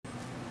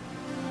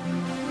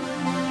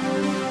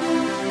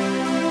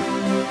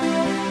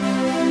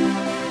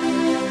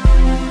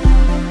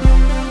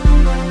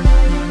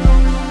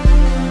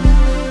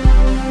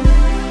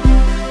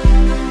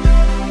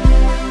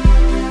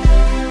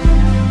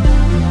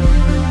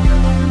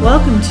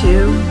Welcome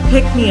to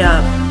Pick Me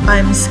Up,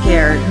 I'm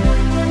Scared,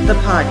 the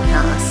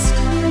podcast.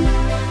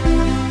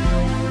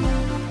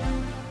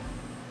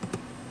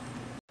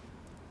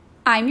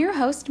 I'm your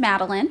host,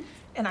 Madeline.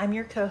 And I'm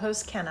your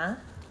co-host,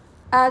 Kenna.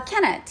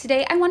 Kenna,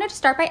 today I wanted to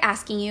start by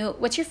asking you,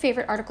 what's your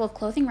favorite article of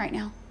clothing right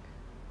now?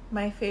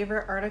 My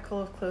favorite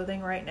article of clothing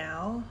right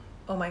now?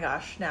 Oh my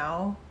gosh,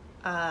 now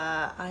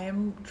I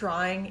am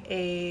drawing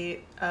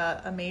a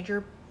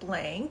major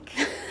blank.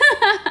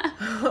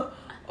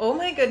 Oh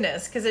my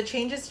goodness, because it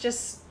changes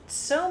just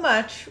so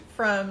much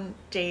from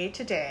day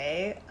to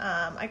day.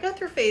 I go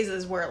through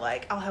phases where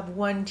like I'll have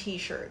one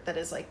t-shirt that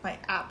is like my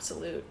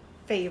absolute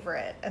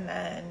favorite, and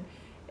then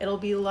it'll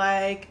be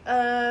like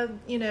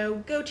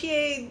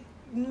Gautier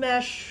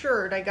mesh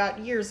shirt I got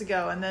years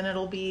ago, and then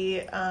it'll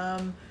be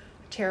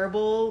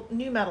terrible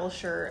nu metal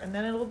shirt, and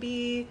then it'll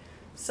be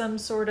some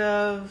sort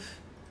of,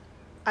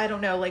 I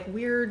don't know, like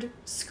weird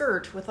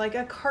skirt with like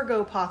a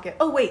cargo pocket.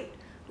 Oh wait,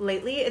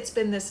 lately it's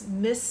been this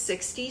Miss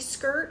 60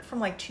 skirt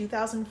from like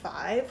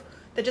 2005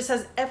 that just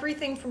has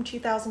everything from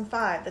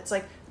 2005. That's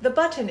like the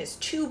button is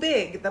too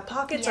big, the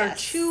pockets are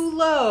too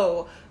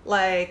low,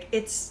 like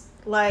it's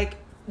like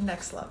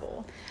next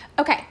level.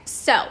 Okay,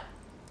 so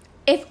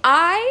if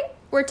I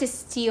were to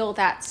steal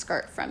that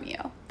skirt from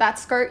you, that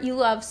skirt you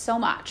love so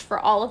much for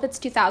all of its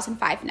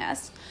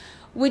 2005-ness,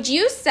 would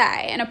you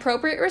say an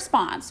appropriate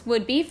response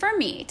would be for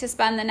me to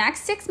spend the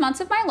next 6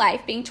 months of my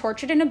life being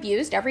tortured and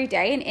abused every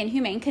day in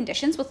inhumane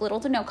conditions with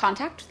little to no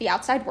contact with the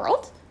outside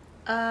world?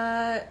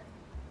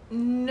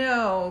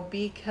 No,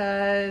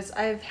 because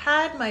I've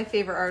had my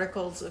favorite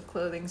articles of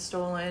clothing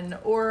stolen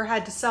or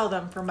had to sell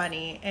them for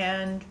money,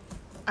 and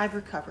I've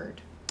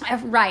recovered.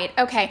 Right.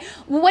 Okay.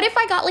 Well, what if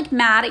I got like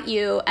mad at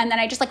you and then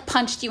I just like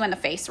punched you in the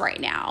face right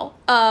now?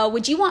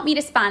 Would you want me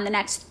to spend the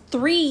next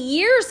 3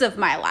 years of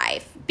my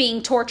life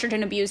being tortured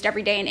and abused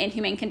every day in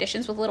inhumane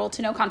conditions with little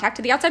to no contact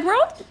to the outside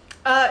world?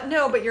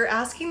 No, but you're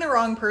asking the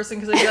wrong person,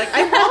 because I'd be like,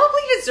 I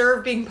probably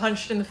deserve being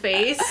punched in the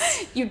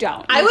face. You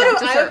don't. I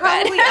would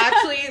probably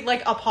actually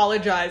like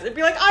apologize. I'd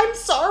be like, I'm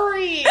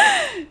sorry.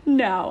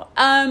 No.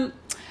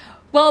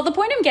 Well, the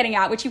point I'm getting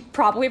at, which you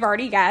probably have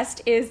already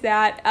guessed, is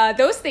that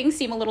those things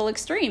seem a little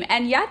extreme,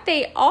 and yet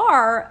they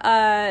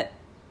are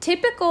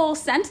typical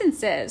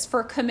sentences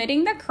for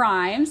committing the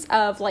crimes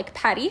of like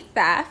petty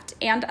theft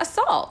and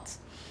assault,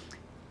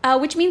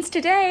 which means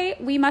today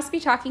we must be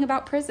talking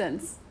about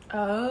prisons.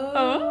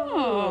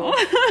 Oh.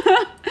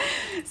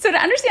 So to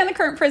understand the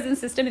current prison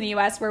system in the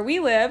U.S. where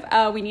we live,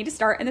 we need to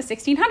start in the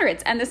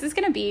 1600s. And this is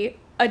going to be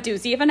a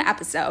doozy of an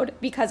episode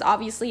because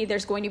obviously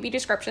there's going to be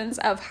descriptions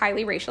of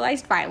highly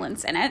racialized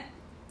violence in it.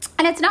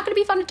 And it's not going to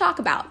be fun to talk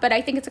about, but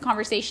I think it's a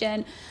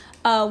conversation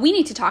we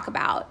need to talk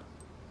about,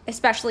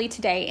 especially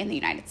today in the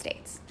United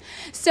States.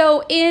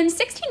 So in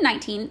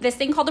 1619, this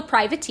thing called a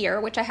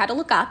privateer, which I had to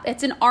look up,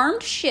 it's an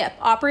armed ship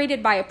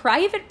operated by a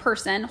private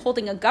person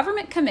holding a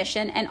government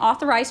commission and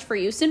authorized for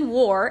use in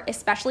war,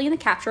 especially in the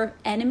capture of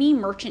enemy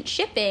merchant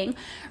shipping,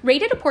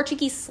 raided a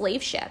Portuguese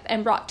slave ship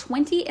and brought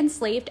 20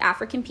 enslaved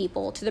African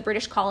people to the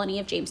British colony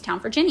of Jamestown,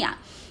 Virginia.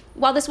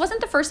 While this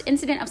wasn't the first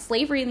incident of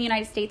slavery in the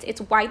United States,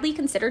 it's widely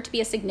considered to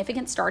be a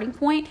significant starting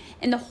point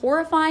in the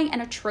horrifying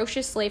and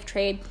atrocious slave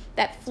trade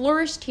that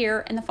flourished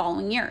here in the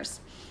following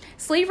years.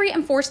 Slavery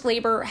and forced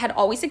labor had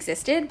always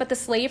existed, but the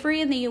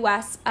slavery in the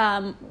U.S.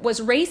 Was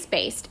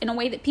race-based in a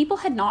way that people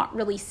had not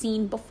really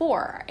seen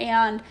before.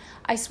 And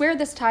I swear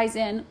this ties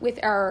in with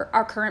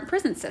our current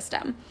prison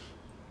system.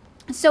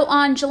 So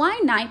on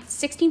July 9th,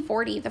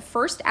 1640, the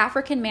first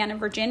African man in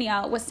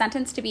Virginia was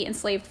sentenced to be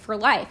enslaved for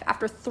life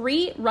after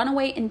 3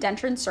 runaway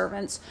indentured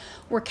servants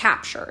were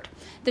captured.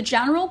 The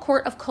General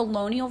Court of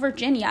Colonial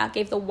Virginia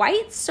gave the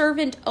white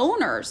servant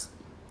owners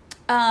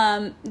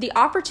the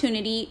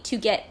opportunity to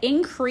get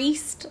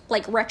increased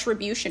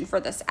retribution for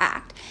this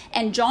act.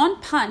 And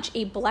John Punch,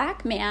 a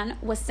black man,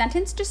 was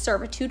sentenced to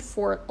servitude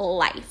for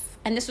life.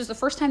 And this was the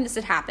first time this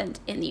had happened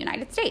in the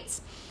United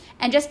States.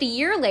 And just a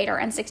year later,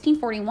 in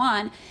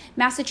 1641,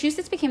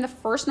 Massachusetts became the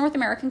first North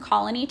American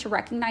colony to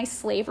recognize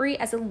slavery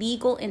as a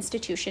legal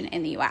institution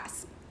in the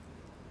U.S.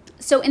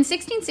 So in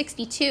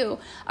 1662,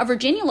 a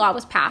Virginia law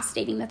was passed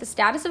stating that the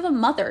status of a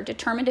mother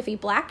determined if a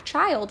black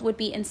child would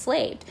be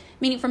enslaved,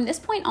 meaning from this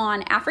point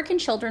on, African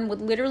children would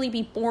literally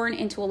be born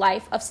into a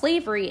life of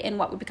slavery in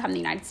what would become the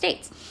United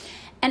States.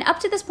 And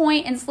up to this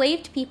point,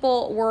 enslaved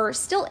people were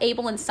still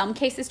able in some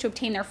cases to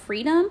obtain their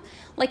freedom.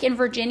 Like in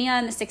Virginia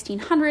in the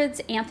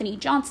 1600s, Anthony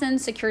Johnson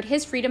secured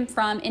his freedom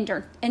from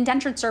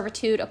indentured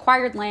servitude,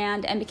 acquired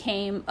land, and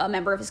became a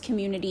member of his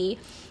community.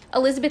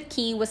 Elizabeth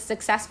Key was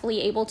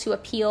successfully able to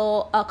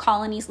appeal a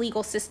colony's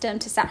legal system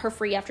to set her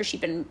free after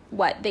she'd been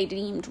what they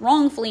deemed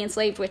wrongfully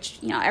enslaved, which,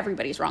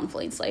 everybody's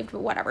wrongfully enslaved,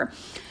 but whatever.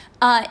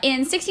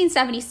 In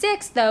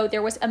 1676, though,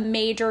 there was a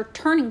major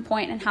turning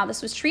point in how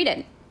this was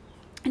treated.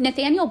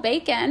 Nathaniel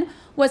Bacon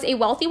was a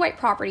wealthy white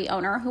property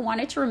owner who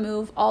wanted to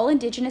remove all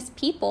indigenous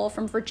people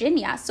from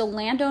Virginia so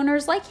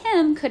landowners like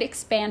him could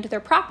expand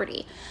their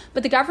property.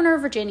 But the governor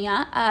of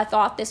Virginia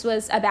thought this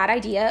was a bad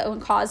idea. It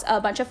would cause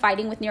a bunch of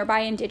fighting with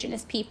nearby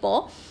indigenous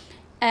people.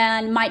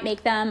 and might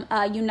make them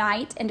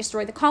unite and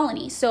destroy the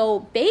colony.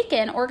 So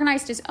Bacon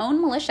organized his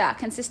own militia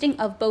consisting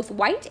of both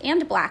white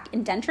and black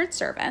indentured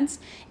servants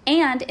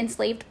and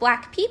enslaved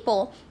black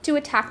people to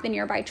attack the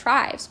nearby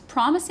tribes,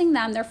 promising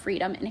them their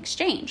freedom in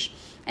exchange.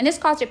 And this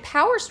caused a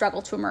power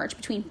struggle to emerge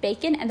between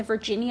Bacon and the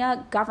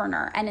Virginia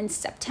governor. And in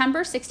September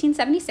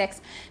 1676,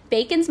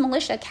 Bacon's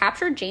militia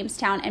captured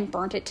Jamestown and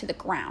burned it to the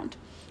ground.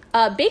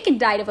 Bacon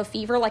died of a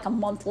fever like a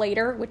month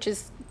later, which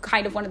is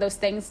kind of one of those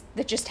things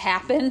that just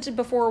happened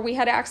before we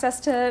had access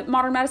to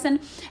modern medicine,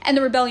 and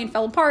the rebellion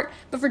fell apart.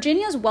 But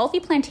Virginia's wealthy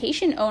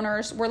plantation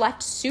owners were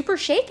left super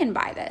shaken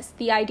by this,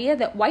 the idea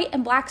that white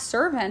and black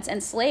servants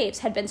and slaves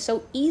had been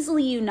so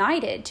easily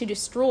united to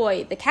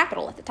destroy the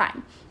capital at the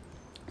time.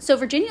 So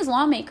Virginia's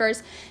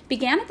lawmakers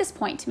began at this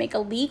point to make a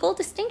legal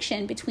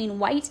distinction between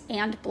white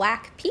and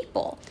black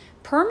people,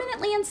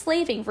 permanently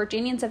enslaving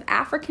Virginians of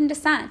African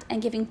descent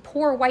and giving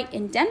poor white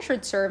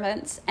indentured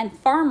servants and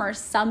farmers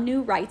some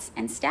new rights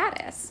and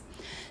status.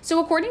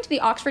 So according to the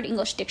Oxford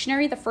English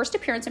Dictionary, the first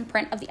appearance in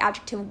print of the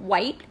adjective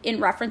white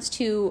in reference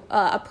to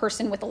a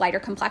person with a lighter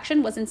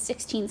complexion was in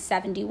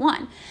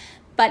 1671.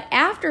 But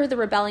after the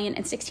rebellion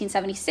in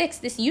 1676,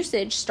 this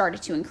usage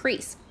started to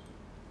increase.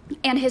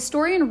 And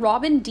historian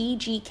Robin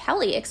D.G.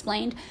 Kelly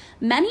explained,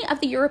 many of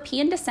the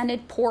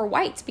European-descended poor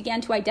whites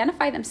began to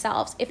identify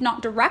themselves, if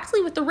not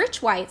directly with the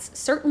rich whites,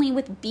 certainly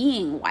with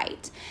being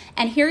white.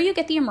 And here you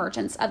get the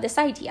emergence of this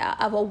idea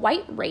of a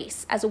white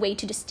race as a way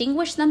to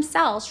distinguish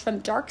themselves from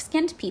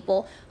dark-skinned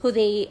people who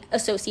they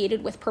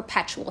associated with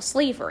perpetual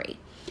slavery.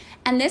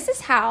 And this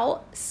is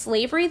how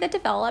slavery that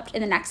developed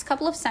in the next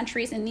couple of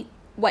centuries in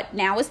what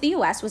now is the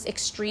U.S. was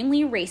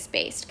extremely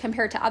race-based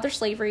compared to other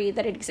slavery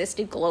that had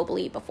existed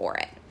globally before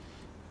it.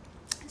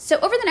 So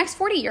over the next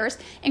 40 years,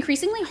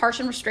 increasingly harsh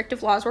and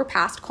restrictive laws were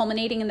passed,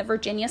 culminating in the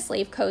Virginia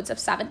Slave Codes of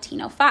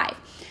 1705.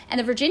 And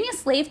the Virginia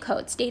Slave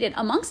Code stated,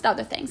 amongst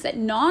other things, that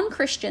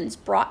non-Christians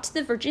brought to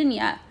the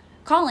Virginia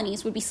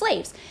colonies would be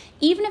slaves,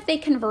 even if they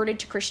converted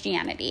to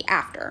Christianity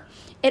after.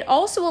 It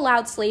also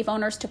allowed slave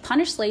owners to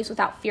punish slaves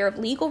without fear of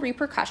legal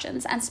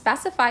repercussions and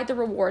specified the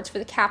rewards for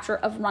the capture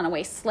of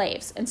runaway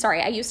slaves. And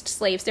sorry, I used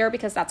slaves there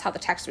because that's how the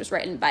text was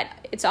written, but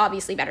it's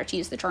obviously better to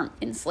use the term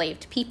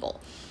enslaved people.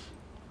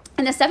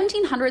 In the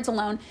 1700s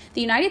alone,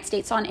 the United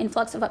States saw an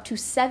influx of up to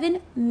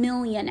 7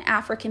 million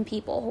African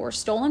people who were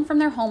stolen from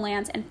their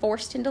homelands and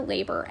forced into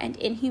labor and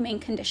inhumane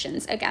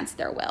conditions against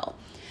their will.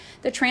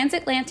 The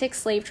transatlantic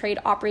slave trade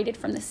operated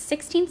from the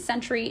 16th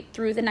century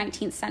through the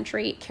 19th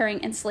century,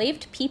 carrying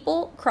enslaved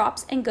people,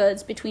 crops, and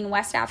goods between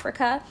West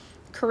Africa,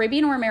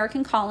 Caribbean or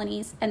American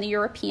colonies, and the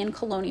European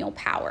colonial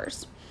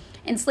powers.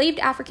 Enslaved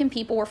African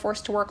people were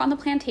forced to work on the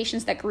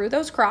plantations that grew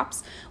those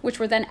crops, which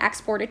were then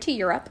exported to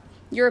Europe.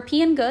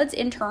 European goods,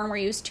 in turn, were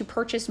used to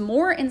purchase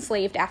more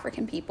enslaved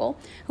African people,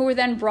 who were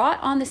then brought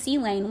on the sea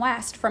lane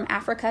west from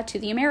Africa to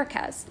the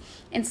Americas.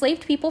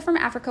 Enslaved people from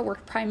Africa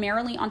worked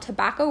primarily on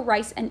tobacco,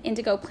 rice, and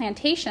indigo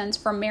plantations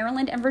from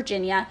Maryland and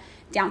Virginia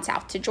down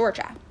south to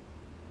Georgia.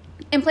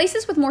 In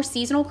places with more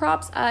seasonal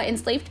crops,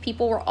 enslaved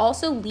people were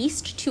also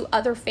leased to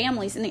other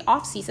families in the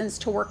off-seasons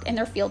to work in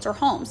their fields or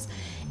homes.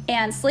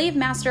 And slave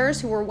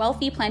masters who were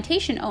wealthy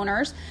plantation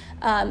owners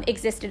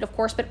existed, of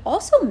course, but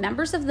also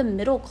members of the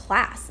middle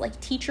class, like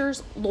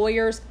teachers,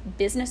 lawyers,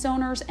 business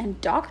owners,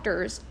 and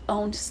doctors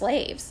owned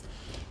slaves.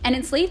 And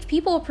enslaved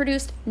people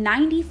produced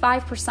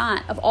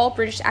 95% of all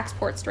British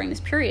exports during this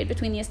period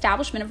between the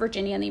establishment of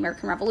Virginia and the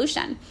American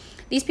Revolution.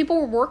 These people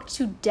were worked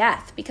to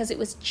death because it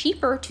was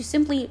cheaper to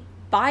simply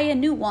buy a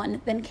new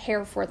one than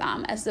care for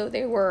them, as though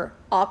they were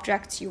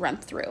objects you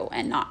rent through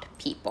and not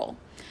people.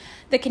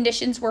 The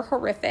conditions were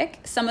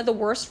horrific, some of the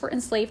worst for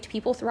enslaved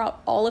people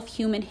throughout all of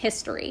human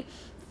history,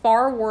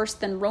 far worse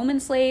than Roman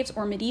slaves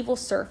or medieval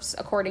serfs,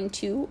 according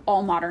to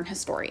all modern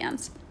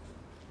historians.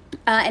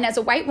 And as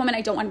a white woman,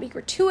 I don't want to be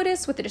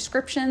gratuitous with the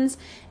descriptions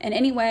in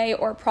any way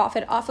or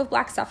profit off of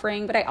Black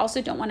suffering, but I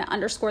also don't want to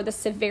underscore the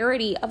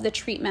severity of the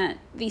treatment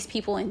these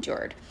people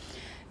endured.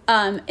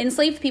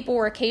 Enslaved people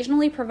were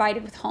occasionally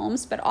provided with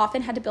homes, but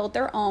often had to build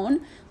their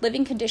own.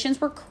 Living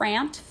conditions were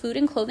cramped. Food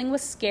and clothing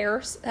was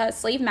scarce.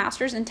 Slave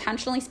masters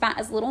intentionally spent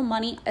as little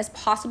money as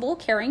possible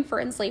caring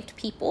for enslaved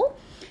people.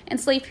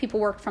 Enslaved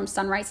people worked from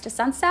sunrise to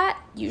sunset,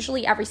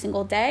 usually every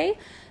single day.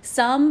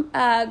 Some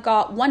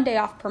got 1 day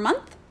off per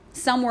month.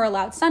 Some were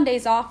allowed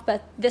Sundays off,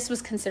 but this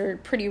was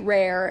considered pretty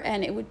rare,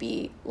 and it would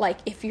be like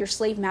if your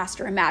slave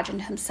master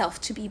imagined himself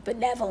to be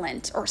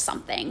benevolent or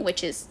something,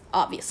 which is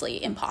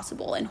obviously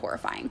impossible and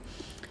horrifying.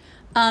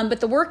 But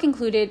the work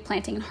included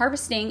planting and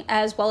harvesting,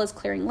 as well as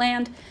clearing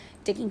land,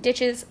 digging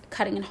ditches,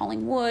 cutting and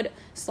hauling wood,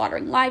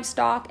 slaughtering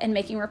livestock, and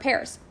making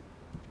repairs.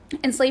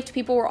 Enslaved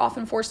people were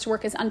often forced to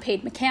work as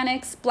unpaid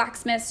mechanics,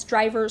 blacksmiths,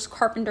 drivers,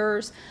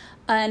 carpenters,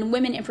 and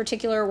women in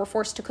particular were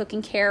forced to cook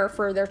and care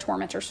for their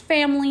tormentors'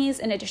 families,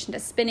 in addition to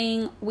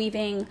spinning,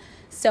 weaving,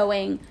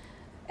 sewing,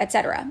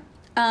 etc.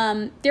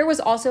 There was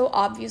also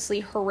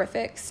obviously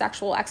horrific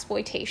sexual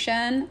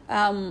exploitation,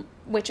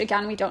 which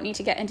again, we don't need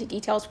to get into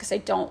details because I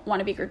don't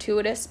want to be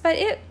gratuitous, but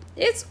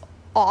it's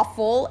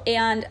awful.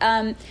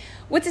 And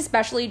what's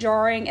especially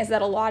jarring is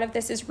that a lot of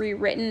this is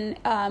rewritten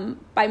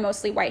by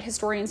mostly white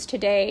historians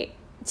today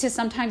to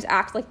sometimes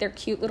act like they're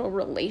cute little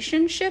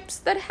relationships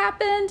that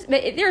happened.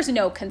 But there's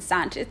no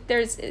consent.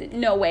 There's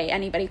no way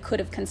anybody could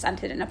have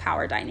consented in a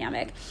power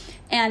dynamic.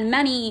 And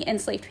many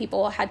enslaved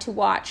people had to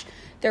watch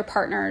their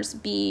partners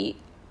be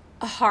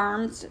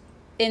harmed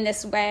in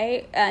this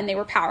way, and they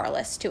were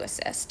powerless to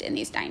assist in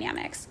these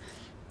dynamics.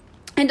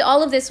 And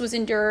all of this was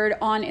endured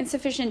on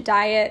insufficient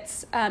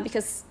diets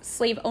because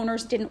slave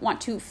owners didn't want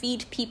to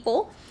feed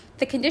people.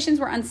 The conditions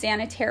were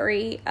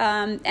unsanitary,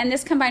 and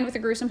this combined with the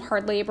gruesome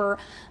hard labor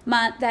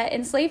meant that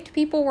enslaved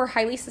people were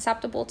highly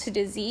susceptible to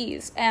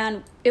disease,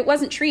 and it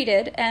wasn't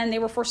treated, and they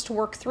were forced to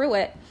work through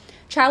it.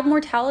 Child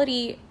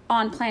mortality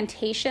on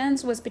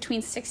plantations was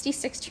between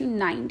 66 to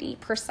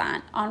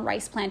 90% on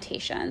rice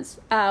plantations,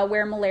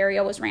 where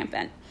malaria was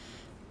rampant.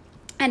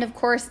 And of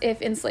course,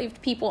 if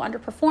enslaved people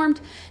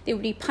underperformed, they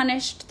would be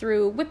punished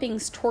through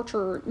whippings,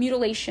 torture,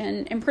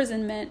 mutilation,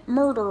 imprisonment,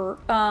 murder,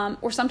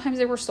 or sometimes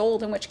they were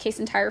sold, in which case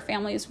entire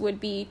families would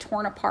be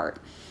torn apart.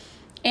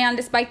 And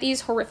despite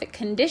these horrific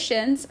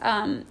conditions,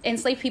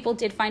 enslaved people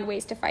did find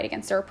ways to fight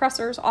against their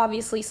oppressors,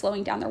 obviously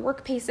slowing down their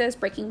work paces,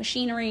 breaking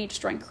machinery,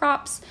 destroying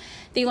crops.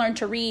 They learned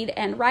to read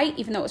and write,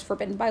 even though it was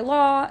forbidden by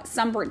law.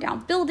 Some burned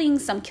down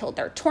buildings, some killed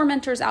their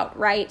tormentors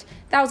outright.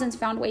 Thousands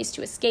found ways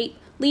to escape,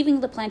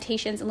 leaving the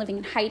plantations and living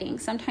in hiding,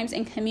 sometimes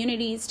in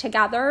communities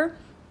together,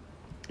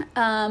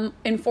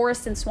 in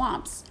forests and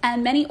swamps.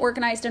 And many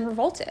organized and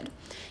revolted.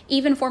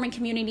 Even forming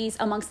communities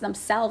amongst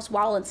themselves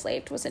while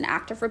enslaved was an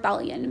act of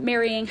rebellion,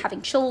 marrying,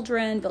 having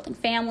children, building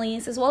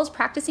families, as well as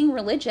practicing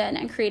religion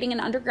and creating an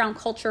underground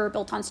culture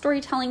built on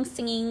storytelling,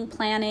 singing,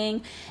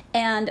 planning,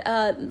 and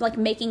like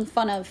making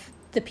fun of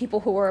the people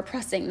who were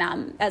oppressing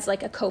them as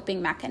like a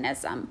coping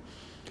mechanism.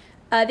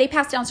 They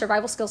passed down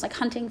survival skills like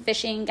hunting,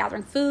 fishing,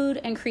 gathering food,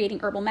 and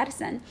creating herbal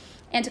medicine.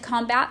 And to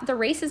combat the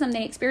racism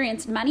they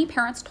experienced, many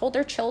parents told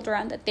their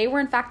children that they were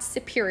in fact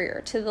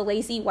superior to the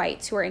lazy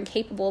whites who are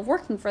incapable of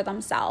working for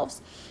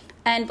themselves.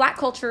 And Black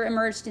culture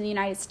emerged in the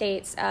United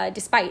States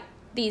despite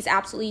these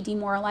absolutely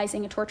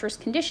demoralizing and torturous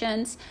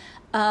conditions,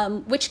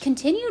 which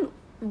continued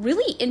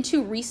really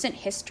into recent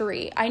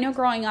history. I know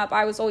growing up,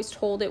 I was always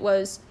told it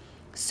was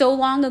so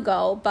long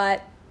ago,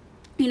 but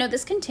you know,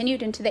 this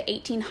continued into the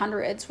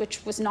 1800s,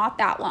 which was not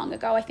that long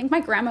ago. I think my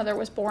grandmother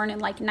was born in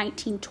like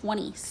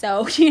 1920.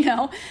 So, you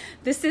know,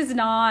 this is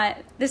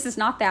not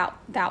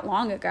that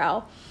long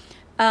ago.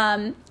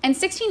 In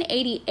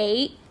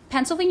 1688,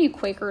 Pennsylvania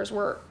Quakers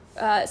were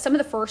some of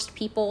the first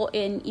people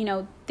in, you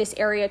know, this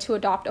area to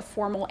adopt a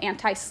formal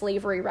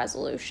anti-slavery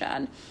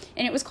resolution.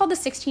 And it was called the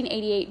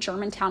 1688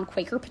 Germantown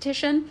Quaker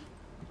Petition.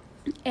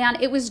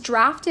 And it was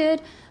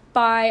drafted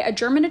by a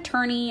German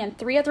attorney and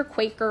 3 other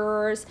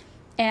Quakers.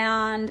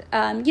 And,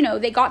 you know,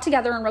 they got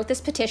together and wrote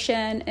this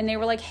petition, and they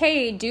were like,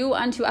 hey, do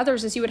unto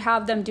others as you would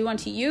have them do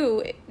unto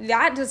you.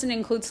 That doesn't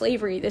include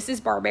slavery. This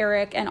is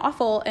barbaric and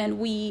awful, and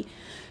we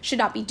should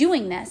not be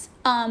doing this.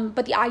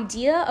 But the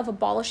idea of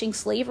abolishing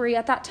slavery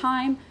at that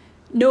time,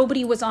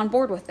 nobody was on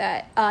board with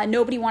it.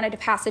 Nobody wanted to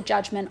pass a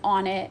judgment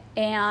on it.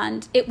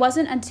 And it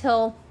wasn't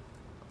until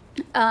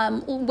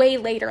way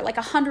later, like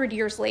 100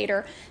 years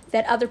later,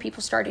 that other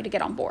people started to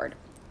get on board.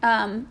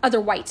 Other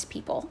white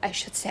people, I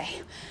should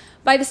say.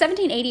 By the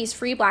 1780s,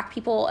 free Black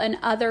people and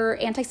other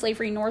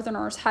anti-slavery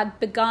Northerners had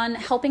begun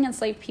helping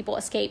enslaved people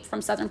escape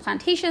from southern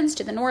plantations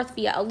to the north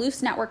via a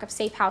loose network of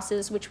safe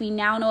houses, which we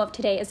now know of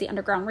today as the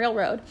Underground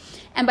Railroad.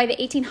 And by the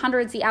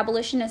 1800s, the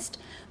abolitionist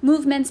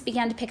movements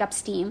began to pick up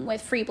steam,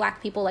 with free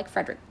Black people like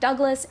Frederick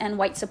Douglass and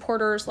white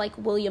supporters like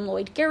William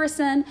Lloyd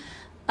Garrison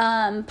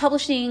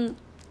publishing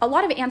a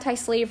lot of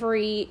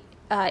anti-slavery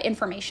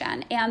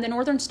information, and the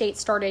northern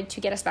states started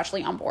to get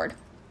especially on board.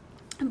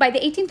 By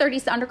the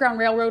 1830s, the Underground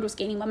Railroad was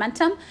gaining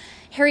momentum.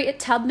 Harriet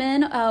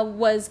Tubman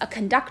was a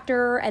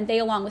conductor, and they,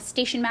 along with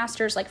station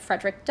masters like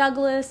Frederick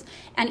Douglass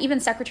and even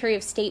Secretary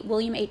of State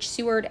William H.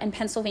 Seward and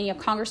Pennsylvania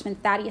Congressman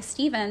Thaddeus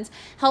Stevens,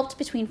 helped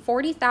between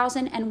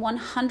 40,000 and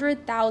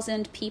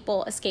 100,000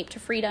 people escape to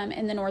freedom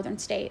in the northern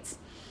states.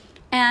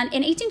 And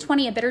in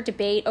 1820, a bitter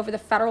debate over the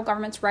federal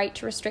government's right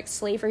to restrict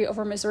slavery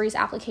over Missouri's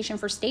application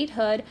for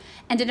statehood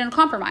ended in a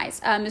compromise.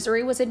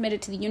 Missouri was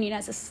admitted to the Union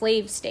as a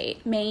slave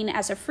state, Maine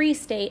as a free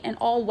state, and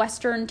all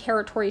western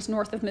territories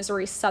north of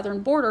Missouri's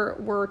southern border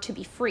were to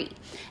be free.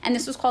 And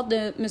this was called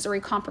the Missouri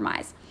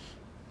Compromise.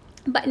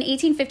 But in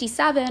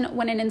 1857,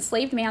 when an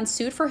enslaved man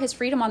sued for his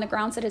freedom on the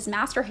grounds that his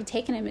master had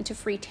taken him into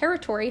free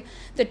territory,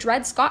 the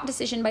Dred Scott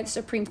decision by the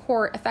Supreme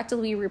Court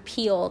effectively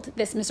repealed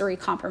this Missouri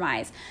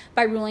Compromise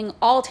by ruling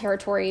all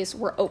territories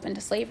were open to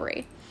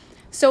slavery.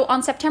 So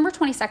on September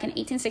 22nd,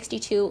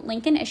 1862,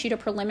 Lincoln issued a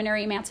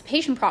preliminary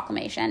Emancipation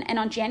Proclamation, and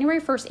on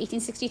January 1st,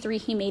 1863,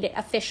 he made it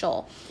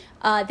official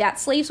that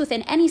slaves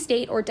within any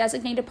state or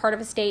designated part of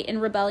a state in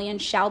rebellion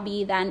shall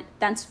be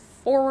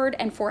thenceforward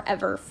and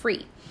forever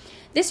free.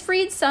 This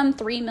freed some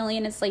 3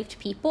 million enslaved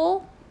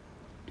people,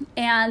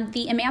 and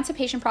the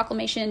Emancipation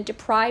Proclamation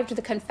deprived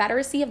the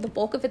Confederacy of the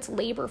bulk of its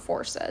labor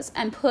forces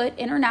and put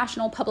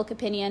international public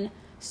opinion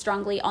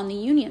strongly on the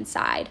Union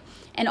side.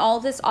 And all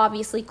of this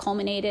obviously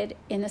culminated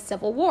in the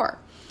Civil War.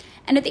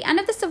 And at the end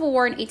of the Civil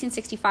War in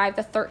 1865,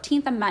 the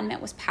 13th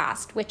Amendment was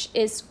passed, which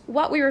is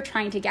what we were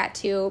trying to get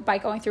to by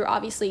going through,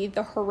 obviously,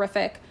 the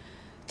horrific,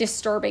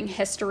 disturbing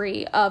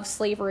history of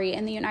slavery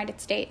in the United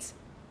States.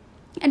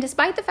 And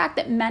despite the fact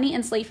that many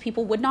enslaved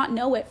people would not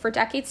know it for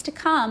decades to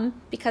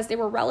come because they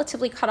were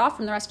relatively cut off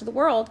from the rest of the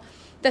world,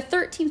 the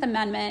 13th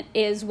Amendment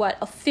is what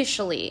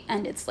officially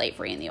ended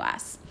slavery in the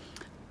U.S.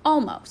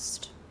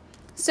 Almost.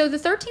 So the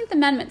 13th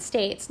Amendment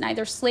states,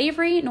 neither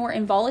slavery nor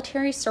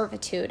involuntary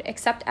servitude,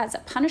 except as a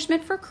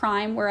punishment for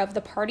crime whereof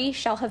the party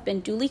shall have been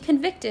duly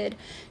convicted,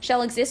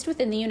 shall exist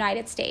within the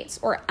United States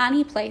or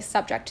any place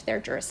subject to their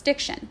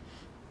jurisdiction.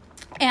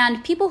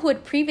 And people who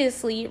had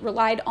previously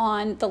relied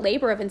on the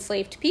labor of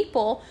enslaved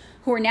people,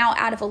 who are now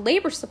out of a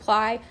labor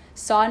supply,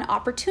 saw an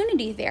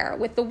opportunity there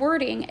with the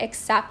wording,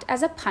 except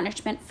as a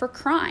punishment for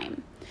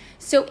crime.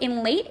 So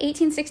in late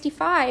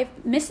 1865,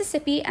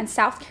 Mississippi and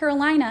South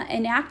Carolina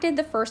enacted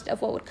the first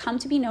of what would come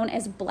to be known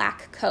as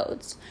Black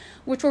Codes,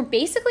 which were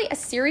basically a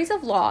series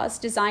of laws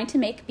designed to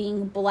make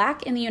being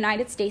Black in the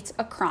United States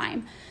a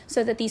crime,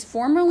 so that these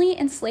formerly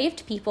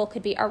enslaved people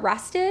could be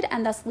arrested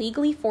and thus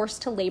legally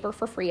forced to labor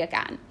for free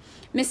again.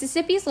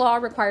 Mississippi's law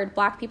required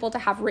Black people to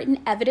have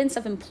written evidence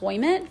of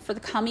employment for the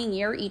coming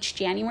year each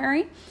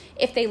January.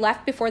 If they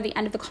left before the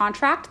end of the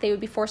contract, they would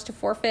be forced to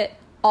forfeit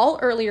all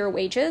earlier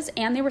wages,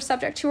 and they were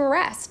subject to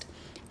arrest.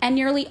 And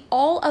nearly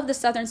all of the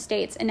southern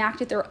states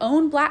enacted their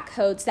own Black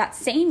Codes that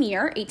same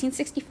year,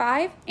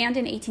 1865, and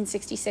in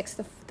 1866,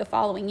 the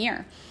following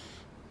year.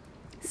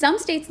 Some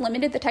states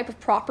limited the type of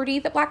property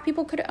that Black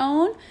people could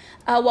own,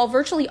 while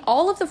virtually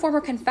all of the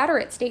former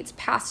Confederate states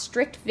passed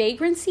strict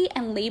vagrancy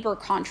and labor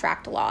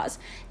contract laws,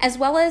 as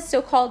well as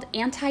so-called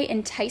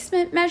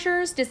anti-enticement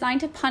measures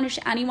designed to punish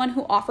anyone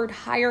who offered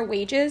higher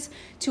wages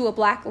to a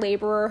Black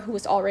laborer who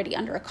was already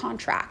under a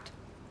contract.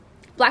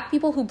 Black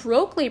people who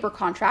broke labor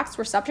contracts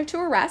were subject to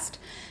arrest,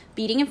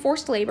 beating and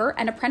forced labor,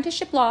 and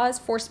apprenticeship laws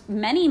forced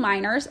many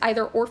minors,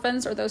 either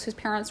orphans or those whose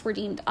parents were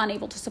deemed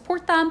unable to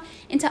support them,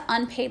 into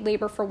unpaid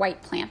labor for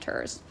white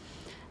planters.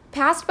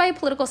 Passed by a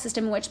political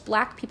system in which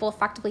Black people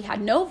effectively had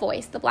no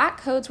voice, the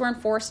Black Codes were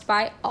enforced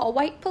by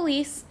all-white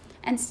police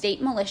and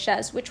state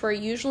militias, which were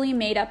usually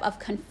made up of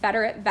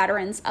Confederate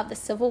veterans of the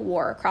Civil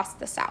War across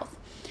the South.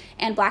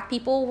 And Black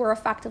people were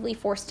effectively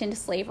forced into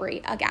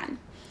slavery again.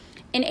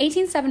 In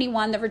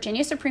 1871, the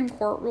Virginia Supreme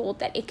Court ruled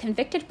that a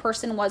convicted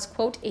person was,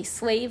 quote, a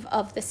slave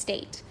of the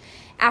state.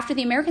 After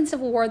the American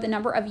Civil War, the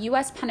number of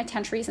U.S.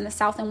 penitentiaries in the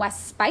South and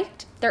West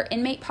spiked, their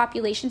inmate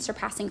population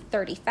surpassing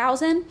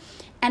 30,000.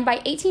 And by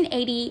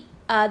 1880,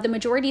 the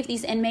majority of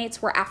these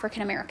inmates were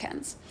African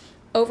Americans.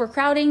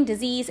 Overcrowding,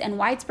 disease, and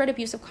widespread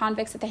abuse of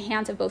convicts at the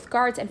hands of both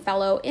guards and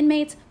fellow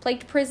inmates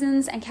plagued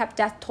prisons and kept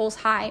death tolls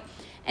high.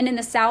 And in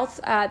the South,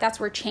 that's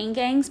where chain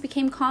gangs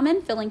became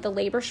common, filling the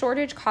labor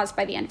shortage caused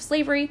by the end of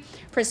slavery.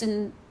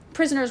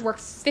 Prisoners worked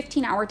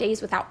 15-hour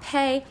days without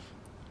pay.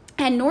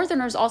 And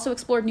Northerners also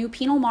explored new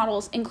penal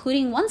models,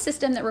 including one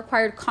system that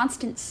required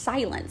constant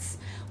silence,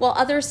 while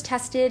others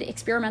tested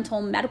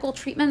experimental medical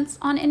treatments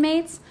on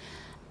inmates.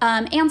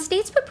 And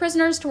states put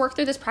prisoners to work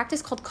through this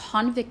practice called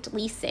convict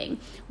leasing,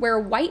 where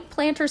white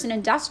planters and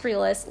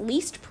industrialists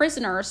leased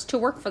prisoners to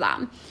work for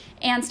them.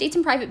 And states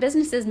and private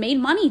businesses made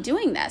money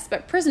doing this,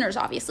 but prisoners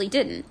obviously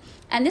didn't.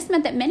 And this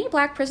meant that many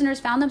Black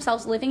prisoners found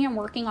themselves living and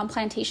working on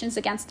plantations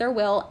against their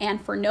will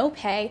and for no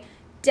pay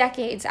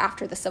decades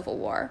after the Civil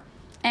War.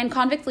 And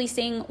convict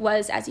leasing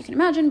was, as you can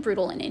imagine,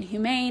 brutal and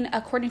inhumane.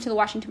 According to the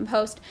Washington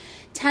Post,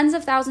 tens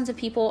of thousands of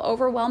people,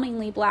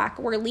 overwhelmingly Black,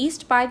 were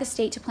leased by the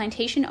state to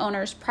plantation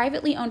owners,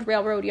 privately owned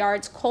railroad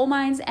yards, coal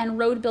mines, and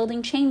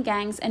road-building chain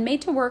gangs, and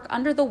made to work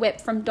under the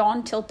whip from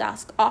dawn till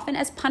dusk, often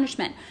as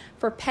punishment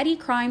for petty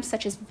crimes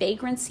such as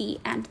vagrancy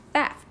and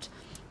theft.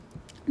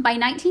 By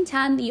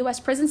 1910, the U.S.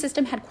 prison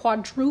system had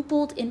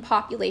quadrupled in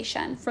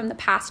population from the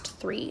past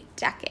 3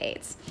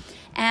 decades.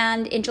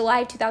 And in July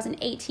of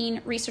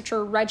 2018,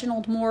 researcher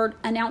Reginald Moore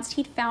announced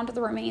he'd found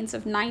the remains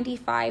of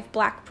 95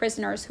 Black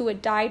prisoners who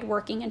had died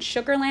working in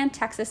Sugar Land,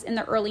 Texas in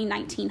the early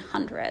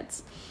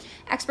 1900s.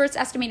 Experts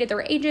estimated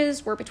their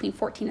ages were between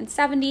 14 and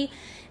 70,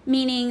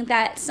 meaning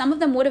that some of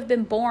them would have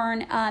been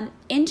born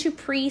into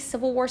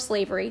pre-Civil War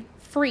slavery,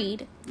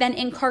 freed, then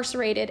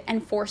incarcerated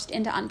and forced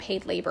into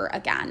unpaid labor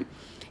again.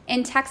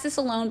 In Texas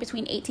alone,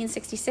 between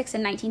 1866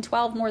 and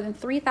 1912, more than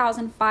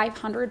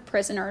 3,500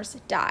 prisoners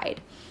died.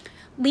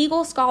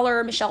 Legal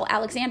scholar Michelle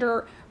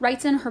Alexander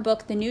writes in her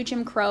book, The New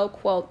Jim Crow,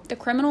 quote, "The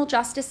criminal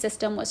justice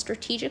system was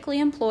strategically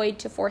employed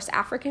to force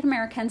African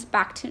Americans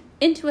back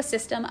into a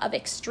system of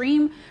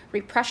extreme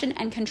repression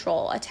and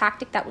control, a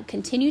tactic that would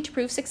continue to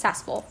prove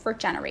successful for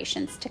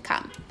generations to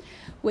come."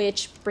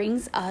 Which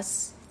brings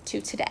us to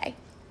today.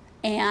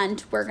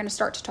 And we're going to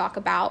start to talk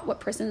about what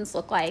prisons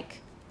look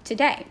like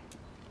today.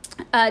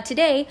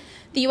 Today,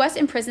 the U.S.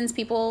 imprisons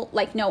people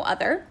like no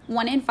other.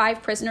 1 in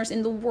 5 prisoners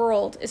in the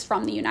world is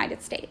from the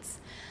United States.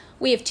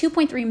 We have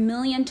 2.3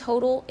 million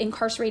total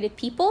incarcerated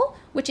people,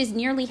 which is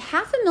nearly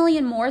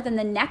 500,000 more than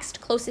the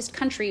next closest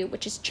country,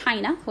 which is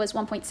China, who has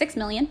 1.6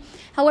 million.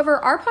 However,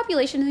 our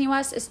population in the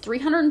US is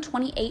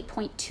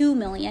 328.2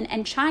 million,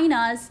 and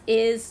China's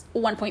is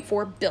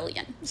 1.4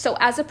 billion. So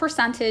as a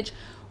percentage,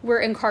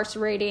 we're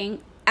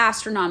incarcerating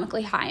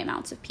astronomically high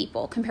amounts of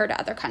people compared to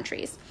other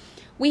countries.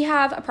 We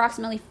have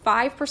approximately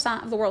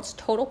 5% of the world's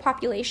total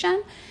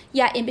population,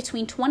 yet in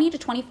between 20 to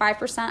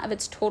 25% of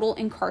its total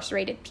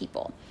incarcerated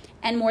people.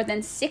 And more than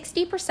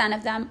 60%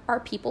 of them are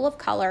people of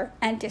color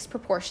and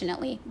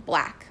disproportionately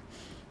Black.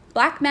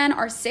 Black men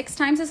are 6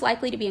 times as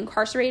likely to be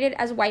incarcerated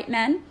as white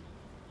men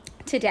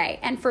today.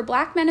 And for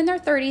Black men in their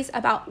 30s,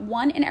 about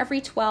 1 in every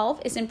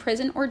 12 is in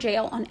prison or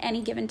jail on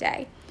any given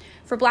day.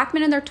 For Black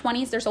men in their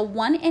 20s, there's a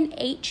 1 in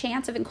 8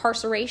 chance of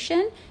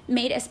incarceration,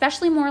 made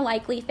especially more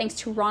likely thanks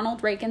to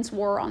Ronald Reagan's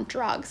war on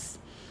drugs.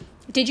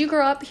 Did you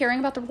grow up hearing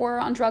about the war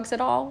on drugs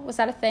at all? Was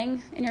that a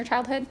thing in your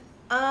childhood?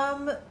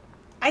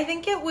 I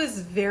think it was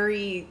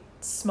very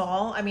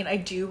small. I mean, I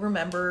do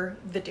remember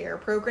the DARE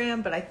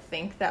program, but I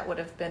think that would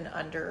have been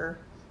under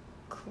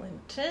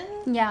Clinton.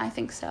 Yeah, I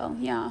think so.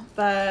 Yeah.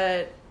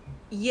 But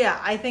yeah,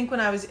 I think when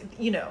I was,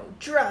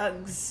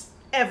 drugs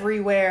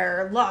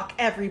everywhere, lock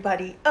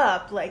everybody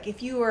up. Like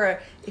if you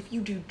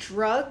do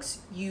drugs,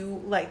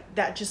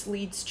 that just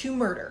leads to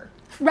murder.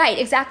 Right,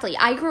 exactly.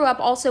 I grew up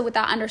also with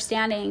that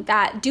understanding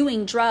that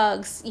doing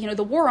drugs,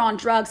 the war on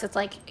drugs, it's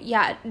like,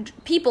 yeah,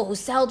 people who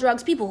sell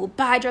drugs, people who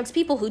buy drugs,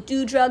 people who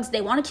do drugs,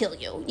 they want to kill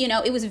you.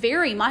 It was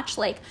very much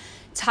like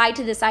tied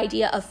to this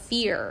idea of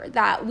fear,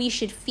 that we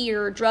should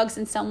fear drugs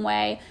in some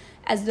way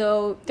as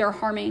though they're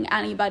harming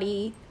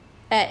anybody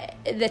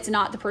that's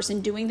not the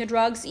person doing the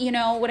drugs. You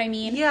know what I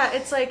mean? Yeah,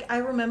 it's like, I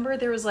remember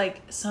there was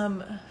like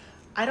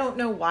I don't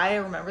know why I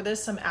remember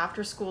this, some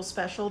after school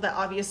special that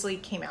obviously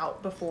came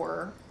out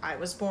before I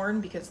was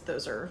born, because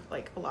those are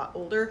like a lot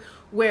older,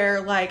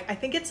 where like, I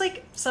think it's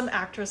like some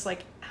actress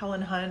like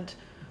Helen Hunt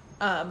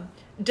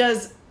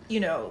does,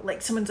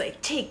 like someone's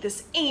like, take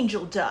this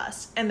angel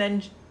dust. And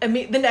then the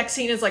next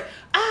scene is like,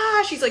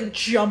 she's like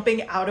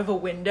jumping out of a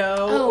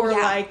window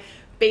like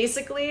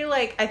basically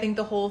like, I think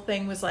the whole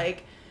thing was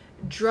like,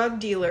 drug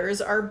dealers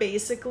are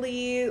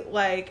basically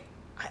like,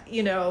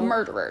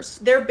 murderers.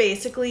 They're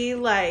basically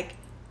like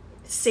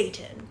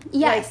Satan.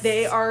 Yes. Like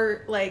they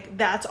are like,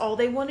 that's all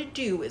they want to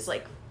do is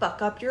like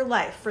fuck up your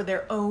life for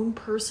their own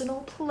personal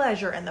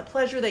pleasure, and the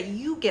pleasure that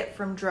you get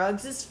from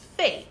drugs is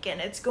fake,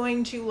 and it's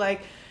going to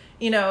like,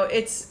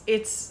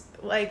 it's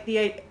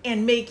like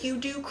and make you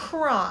do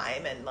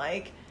crime, and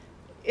like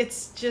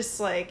it's just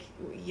like,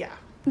 yeah.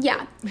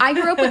 Yeah, I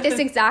grew up with this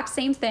exact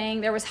same thing.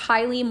 There was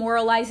highly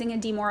moralizing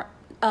and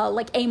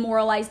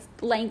amoralized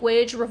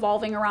language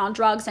revolving around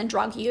drugs and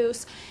drug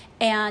use.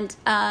 And,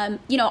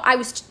 I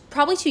was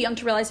probably too young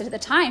to realize it at the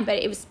time, but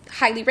it was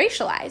highly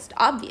racialized,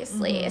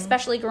 obviously, mm-hmm.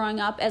 especially growing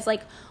up as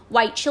like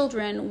white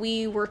children.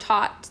 We were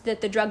taught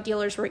that the drug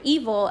dealers were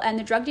evil, and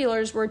the drug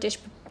dealers were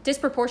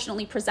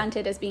disproportionately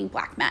presented as being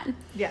Black men.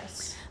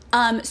 Yes.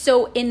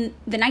 So in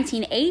the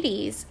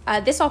 1980s,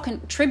 this all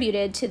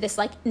contributed to this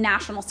like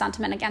national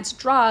sentiment against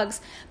drugs,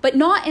 but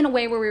not in a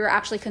way where we were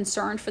actually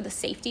concerned for the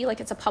safety,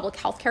 like it's a public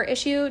health care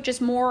issue, just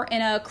more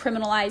in a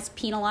criminalized,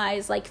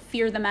 penalized, like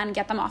fear the men,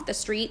 get them off the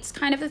streets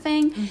kind of a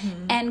thing.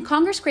 Mm-hmm. And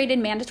Congress created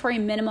mandatory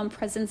minimum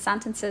prison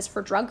sentences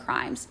for drug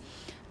crimes.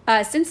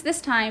 Since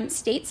this time,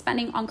 state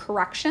spending on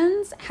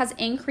corrections has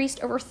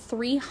increased over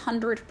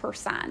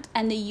 300%,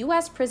 and the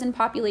U.S. prison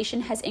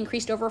population has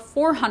increased over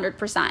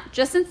 400%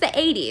 just since the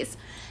 80s,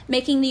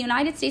 making the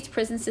United States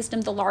prison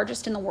system the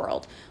largest in the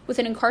world, with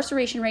an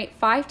incarceration rate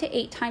 5 to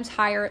 8 times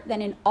higher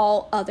than in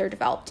all other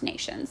developed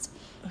nations.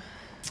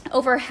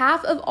 Over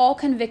half of all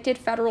convicted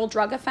federal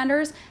drug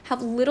offenders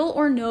have little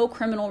or no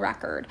criminal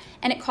record,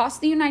 and it costs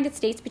the United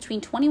States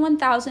between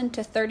 $21,000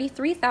 to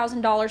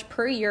 $33,000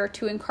 per year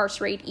to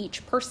incarcerate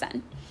each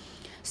person.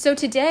 So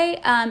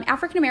today,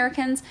 African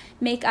Americans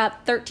make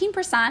up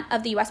 13%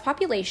 of the U.S.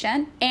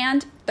 population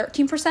and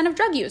 13% of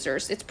drug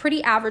users. It's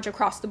pretty average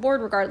across the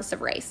board, regardless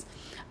of race.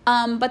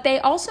 But they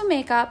also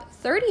make up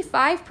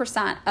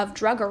 35% of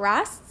drug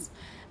arrests,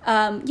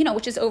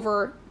 which is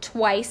over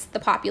twice the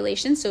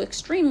population, so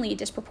extremely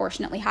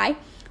disproportionately high,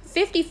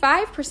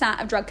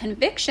 55% of drug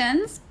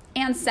convictions,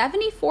 and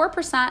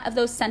 74% of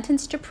those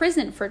sentenced to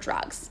prison for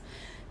drugs,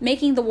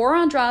 making the war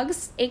on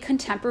drugs a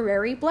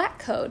contemporary Black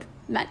code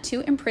meant to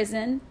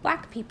imprison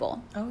Black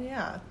people. Oh,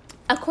 yeah.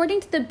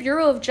 According to the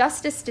Bureau of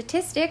Justice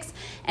Statistics,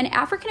 an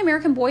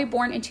African-American boy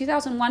born in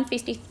 2001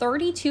 faced a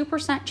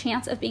 32%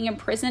 chance of being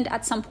imprisoned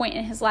at some point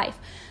in his life,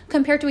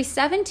 compared to a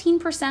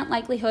 17%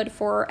 likelihood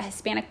for a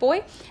Hispanic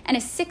boy and a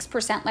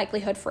 6%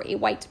 likelihood for a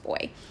white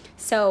boy.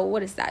 So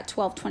what is that,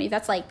 12, 20?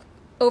 That's like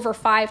over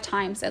 5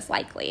 times as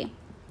likely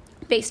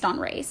based on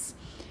race.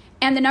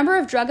 And the number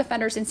of drug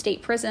offenders in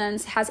state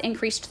prisons has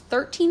increased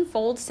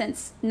 13-fold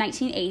since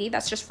 1980.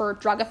 That's just for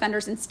drug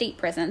offenders in state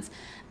prisons.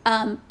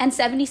 And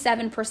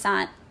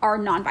 77% are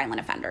nonviolent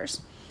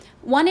offenders.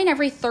 1 in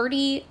every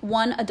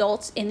 31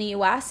 adults in the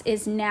U.S.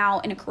 is now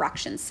in a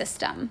corrections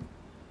system.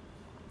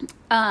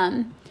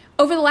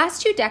 Over the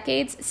last 2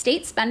 decades,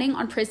 state spending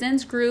on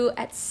prisons grew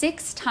at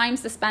 6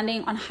 times the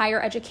spending on higher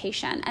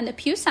education. And the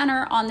Pew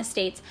Center on the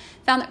States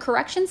found that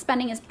corrections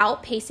spending is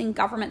outpacing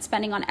government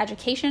spending on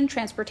education,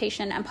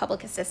 transportation, and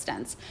public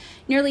assistance.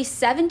 Nearly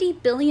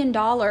 $70 billion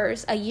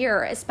a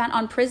year is spent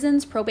on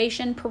prisons,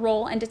 probation,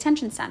 parole, and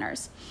detention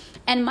centers.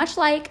 And much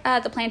like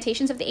the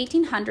plantations of the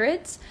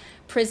 1800s,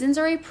 prisons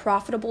are a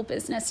profitable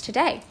business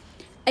today.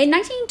 In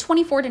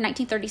 1924 to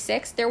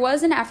 1936, there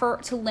was an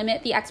effort to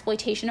limit the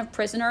exploitation of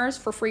prisoners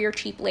for free or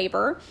cheap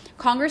labor.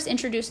 Congress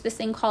introduced this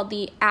thing called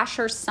the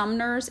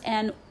Asher-Sumners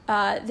and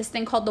this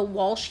thing called the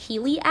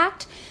Walsh-Healy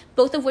Act,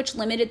 both of which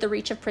limited the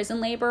reach of prison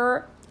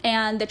labor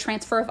and the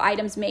transfer of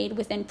items made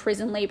within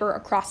prison labor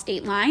across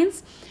state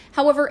lines.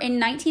 However, in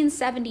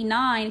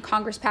 1979,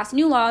 Congress passed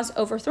new laws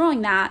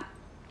overthrowing that,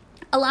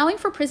 allowing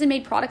for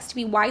prison-made products to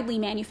be widely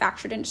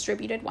manufactured and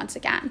distributed once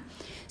again.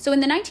 So in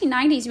the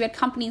 1990s, you had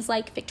companies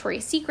like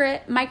Victoria's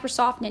Secret,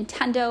 Microsoft,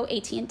 Nintendo,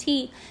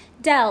 AT&T,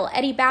 Dell,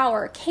 Eddie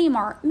Bauer,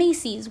 Kmart,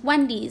 Macy's,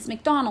 Wendy's,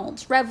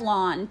 McDonald's,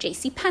 Revlon,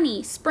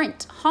 JCPenney,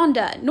 Sprint,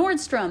 Honda,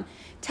 Nordstrom,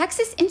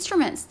 Texas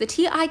Instruments, the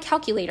TI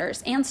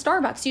calculators, and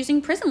Starbucks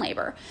using prison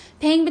labor,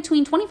 paying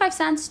between 25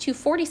 cents to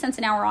 40 cents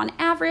an hour on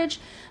average,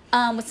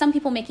 with some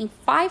people making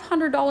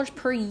 $500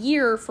 per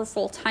year for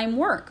full-time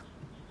work.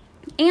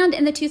 And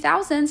in the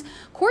 2000s,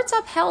 courts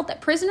upheld that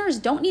prisoners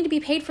don't need to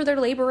be paid for their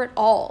labor at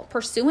all,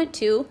 pursuant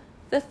to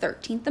the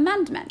 13th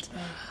Amendment,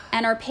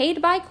 and are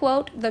paid by,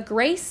 quote, the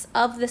grace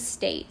of the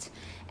state,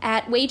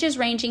 at wages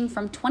ranging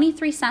from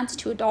 23 cents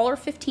to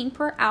 $1.15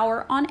 per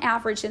hour on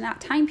average in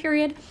that time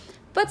period,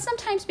 but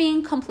sometimes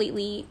being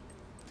completely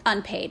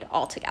unpaid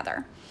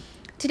altogether.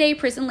 Today,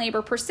 prison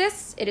labor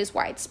persists. It is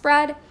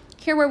widespread.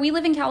 Here where we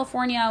live in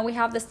California, we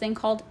have this thing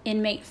called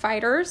inmate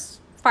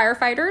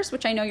firefighters,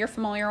 which I know you're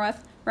familiar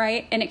with.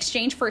 Right? In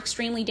exchange for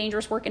extremely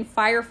dangerous work in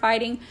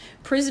firefighting,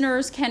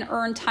 prisoners can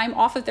earn time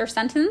off of their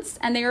sentence,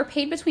 and they are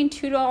paid between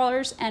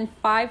 $2 and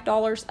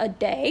 $5 a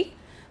day,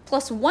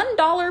 plus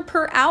 $1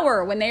 per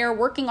hour when they are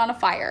working on a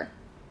fire.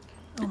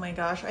 Oh my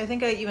gosh. I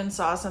think I even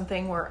saw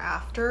something where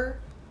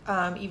after,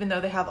 even though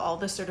they have all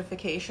the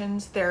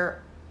certifications,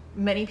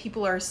 many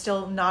people are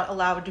still not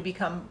allowed to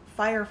become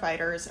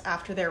firefighters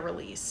after their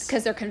release.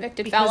 Because they're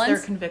convicted felons? Because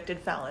they're convicted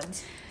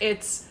felons.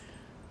 It's...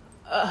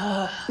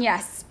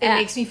 yes. It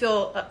makes me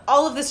feel,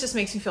 all of this just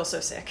makes me feel so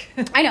sick.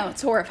 I know,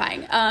 it's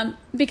horrifying.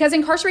 Because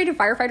incarcerated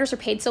firefighters are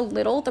paid so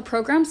little, the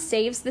program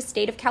saves the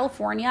state of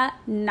California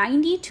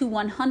 $90 to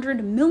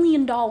 $100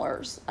 million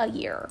a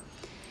year.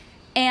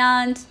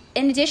 And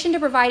in addition to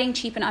providing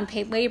cheap and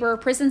unpaid labor,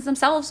 prisons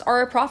themselves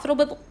are a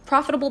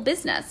profitable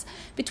business.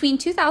 Between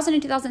 2000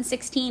 and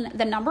 2016,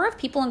 the number of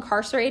people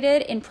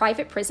incarcerated in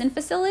private prison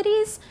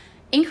facilities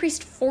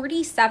increased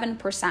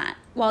 47%,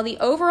 while the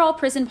overall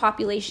prison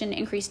population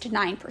increased to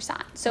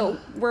 9%. So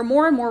we're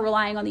more and more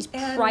relying on these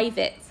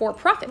private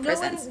for-profit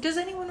prisons. Does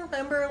anyone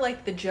remember,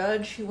 like, the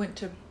judge who went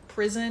to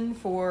prison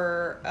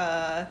for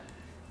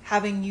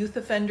having youth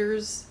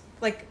offenders,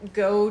 like,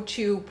 go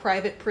to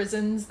private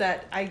prisons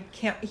that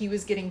he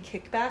was getting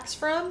kickbacks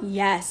from?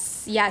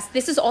 Yes.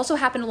 This has also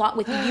happened a lot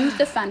with youth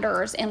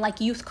offenders and,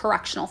 like, youth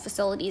correctional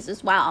facilities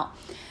as well.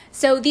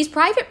 So these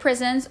private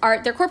prisons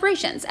they're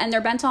corporations, and they're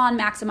bent on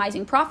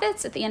maximizing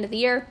profits at the end of the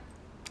year,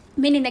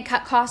 meaning they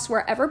cut costs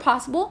wherever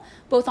possible,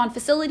 both on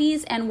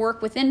facilities and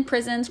work within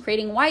prisons,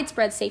 creating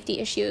widespread safety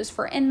issues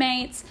for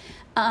inmates.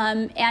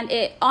 And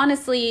it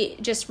honestly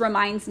just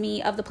reminds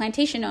me of the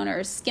plantation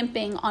owners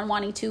skimping on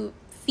wanting to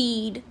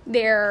feed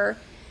the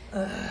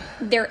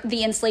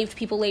enslaved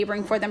people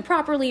laboring for them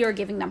properly or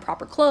giving them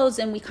proper clothes.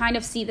 And we kind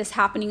of see this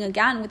happening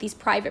again with these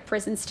private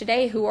prisons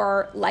today, who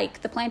are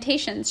like the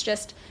plantations,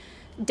 just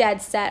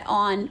dead set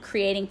on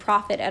creating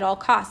profit at all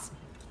costs.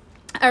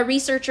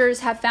 Researchers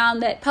have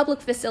found that public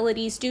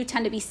facilities do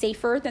tend to be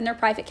safer than their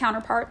private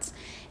counterparts,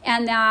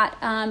 and that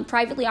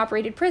privately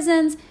operated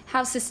prisons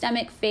have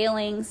systemic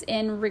failings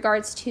in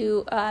regards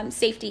to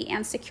safety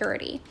and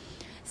security.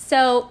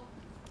 So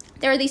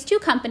there are these two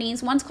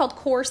companies. One's called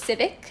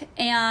CoreCivic,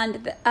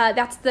 and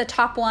that's the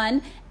top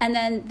one. And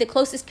then the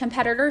closest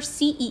competitor,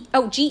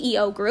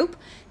 GEO Group,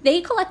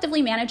 they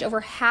collectively manage over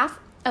half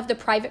of the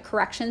private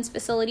corrections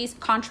facilities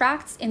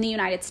contracts in the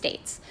United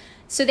States.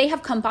 So they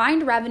have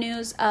combined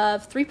revenues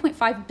of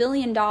 $3.5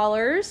 billion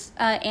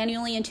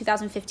annually in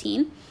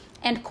 2015.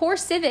 And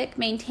CoreCivic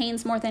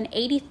maintains more than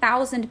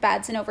 80,000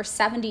 beds in over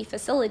 70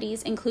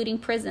 facilities, including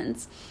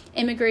prisons,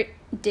 immigrant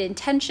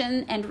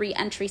detention, and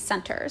reentry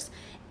centers.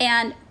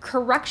 And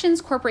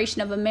Corrections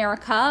Corporation of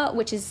America,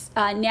 which is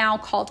now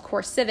called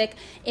CoreCivic,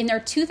 in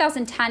their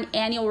 2010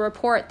 annual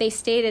report, they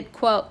stated,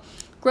 quote,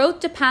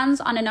 "Growth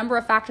depends on a number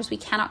of factors we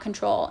cannot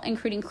control,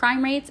 including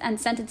crime rates and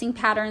sentencing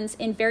patterns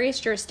in various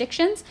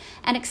jurisdictions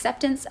and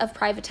acceptance of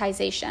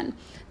privatization.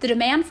 The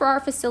demand for our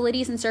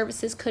facilities and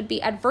services could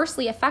be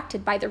adversely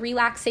affected by the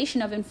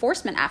relaxation of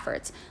enforcement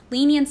efforts,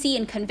 leniency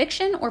in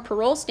conviction or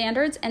parole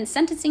standards and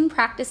sentencing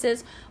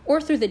practices,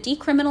 or through the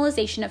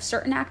decriminalization of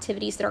certain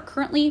activities that are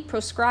currently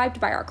proscribed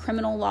by our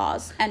criminal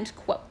laws," end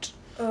quote.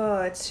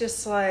 Oh, it's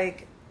just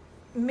like,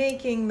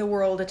 making the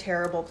world a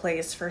terrible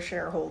place for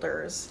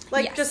shareholders.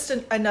 Like, Yes. just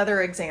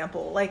another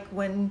example, like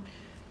when,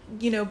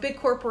 big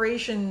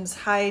corporations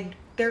hide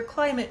their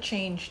climate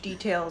change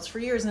details for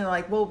years, and they're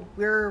like, well,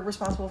 we're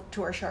responsible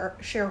to our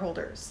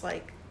shareholders.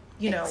 Like,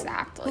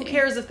 Exactly. who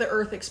cares if the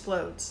earth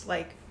explodes?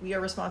 Like, we are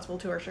responsible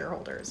to our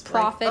shareholders.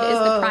 Profit is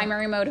the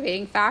primary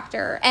motivating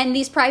factor. And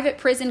these private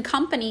prison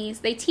companies,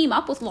 they team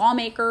up with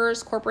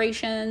lawmakers,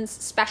 corporations,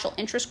 special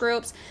interest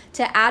groups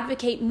to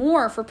advocate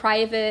more for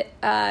private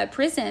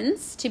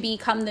prisons to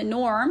become the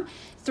norm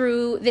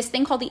through this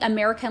thing called the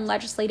American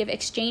Legislative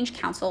Exchange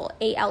Council,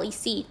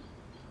 ALEC.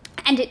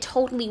 And it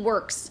totally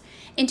works.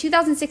 In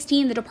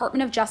 2016, the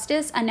Department of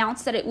Justice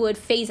announced that it would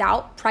phase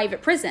out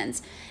private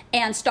prisons,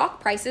 and stock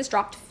prices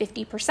dropped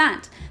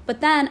 50%. But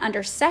then,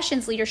 under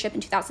Sessions' leadership in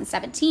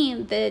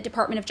 2017, the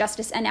Department of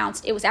Justice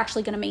announced it was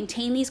actually going to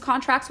maintain these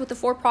contracts with the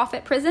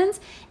for-profit prisons,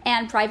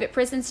 and private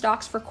prison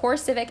stocks for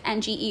CoreCivic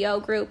and GEO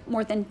Group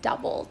more than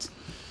doubled.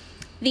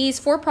 These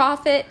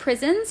for-profit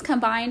prisons,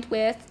 combined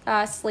with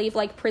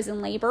slave-like prison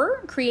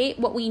labor, create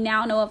what we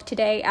now know of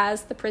today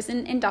as the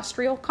prison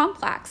industrial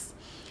complex.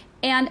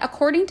 And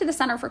according to the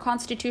Center for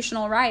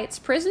Constitutional Rights,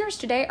 prisoners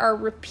today are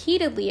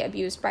repeatedly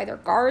abused by their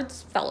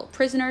guards, fellow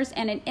prisoners,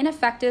 and an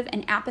ineffective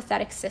and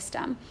apathetic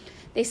system.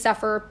 They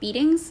suffer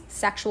beatings,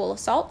 sexual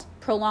assault,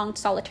 prolonged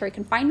solitary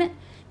confinement,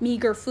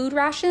 meager food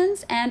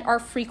rations, and are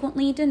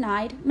frequently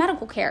denied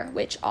medical care,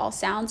 which all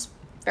sounds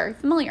very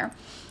familiar.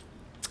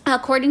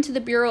 According to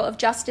the Bureau of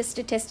Justice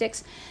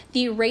Statistics,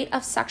 the rate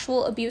of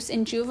sexual abuse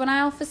in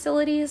juvenile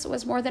facilities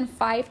was more than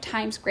 5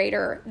 times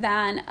greater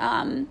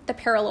than the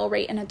parallel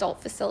rate in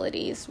adult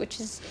facilities,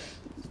 which is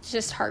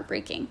just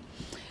heartbreaking.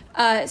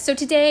 So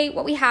today,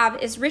 what we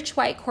have is rich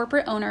white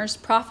corporate owners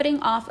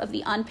profiting off of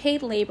the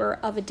unpaid labor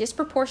of a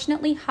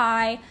disproportionately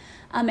high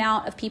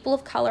amount of people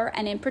of color,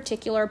 and in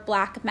particular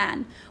Black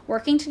men,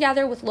 working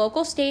together with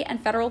local, state,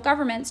 and federal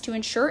governments to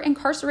ensure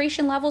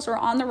incarceration levels are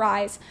on the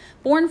rise,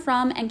 born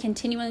from and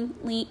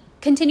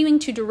continuing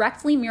to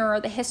directly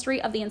mirror the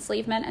history of the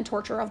enslavement and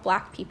torture of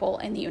Black people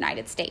in the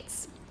United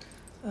States.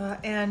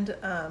 And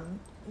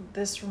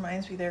this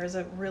reminds me, there is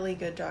a really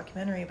good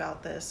documentary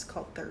about this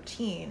called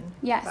 13.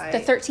 Yes, the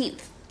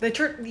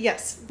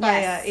 13th.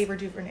 By Ava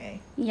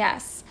DuVernay.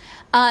 Yes.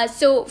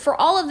 So for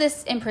all of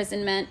this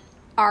imprisonment,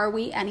 are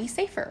we any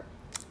safer?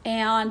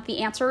 And the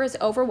answer is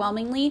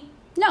overwhelmingly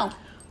no.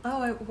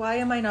 Oh, why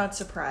am I not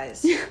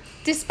surprised?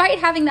 Despite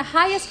having the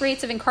highest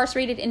rates of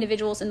incarcerated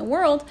individuals in the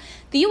world,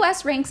 the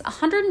U.S. ranks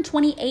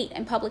 128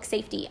 in public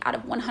safety out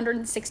of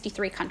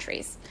 163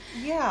 countries.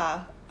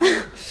 Yeah.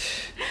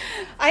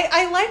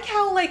 I like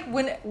how, like,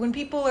 when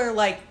people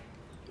are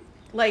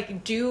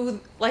do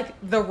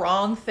the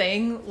wrong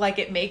thing, like,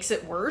 it makes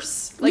it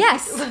worse. Like,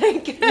 yes.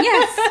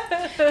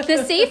 Yes.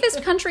 The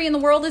safest country in the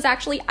world is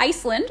actually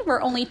Iceland,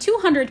 where only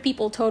 200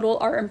 people total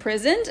are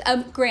imprisoned.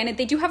 Granted,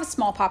 they do have a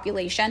small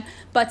population,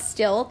 but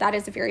still, that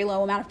is a very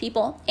low amount of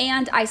people.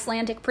 And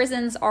Icelandic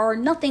prisons are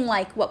nothing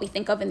like what we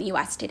think of in the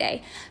U.S.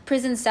 today.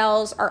 Prison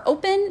cells are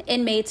open,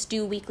 inmates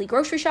do weekly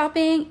grocery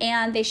shopping,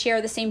 and they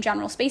share the same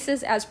general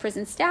spaces as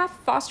prison staff,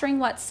 fostering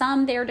what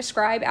some there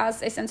describe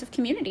as a sense of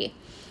community.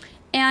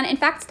 And in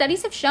fact,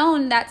 studies have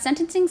shown that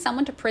sentencing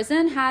someone to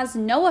prison has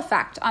no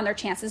effect on their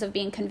chances of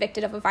being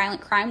convicted of a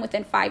violent crime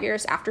within 5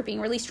 years after being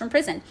released from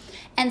prison.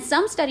 And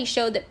some studies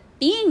show that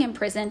being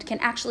imprisoned can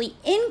actually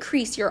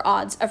increase your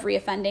odds of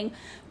reoffending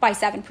by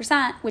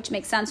 7%, which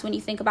makes sense when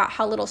you think about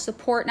how little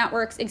support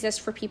networks exist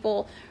for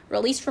people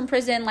released from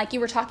prison. Like you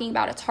were talking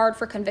about, it's hard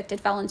for convicted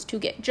felons to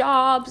get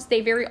jobs.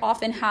 They very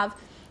often have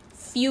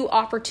few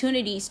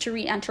opportunities to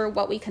re-enter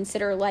what we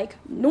consider like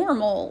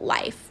normal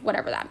life,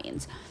 whatever that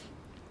means.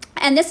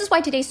 And this is why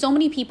today so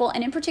many people,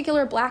 and in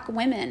particular Black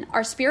women,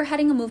 are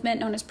spearheading a movement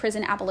known as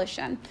prison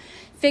abolition.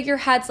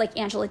 Figureheads like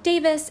Angela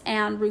Davis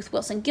and Ruth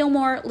Wilson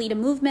Gilmore lead a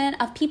movement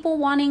of people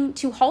wanting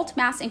to halt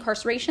mass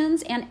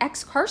incarcerations and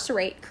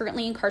excarcerate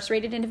currently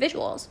incarcerated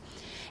individuals.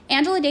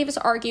 Angela Davis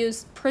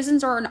argues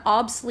prisons are an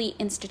obsolete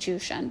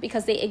institution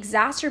because they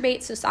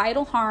exacerbate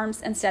societal harms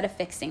instead of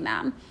fixing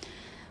them.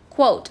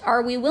 Quote,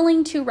 are we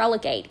willing to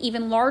relegate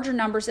even larger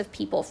numbers of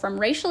people from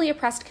racially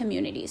oppressed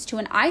communities to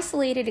an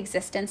isolated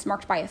existence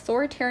marked by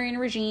authoritarian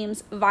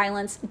regimes,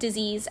 violence,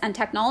 disease, and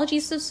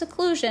technologies of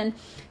seclusion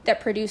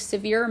that produce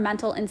severe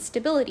mental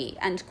instability,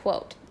 end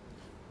quote.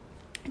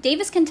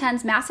 Davis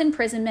contends mass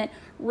imprisonment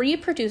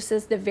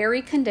reproduces the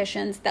very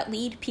conditions that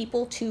lead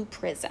people to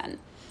prison.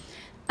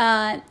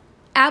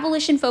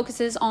 Abolition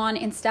focuses on,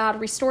 instead,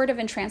 restorative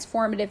and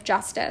transformative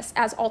justice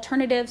as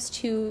alternatives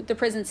to the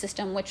prison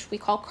system, which we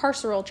call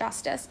carceral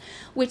justice,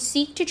 which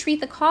seek to treat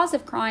the cause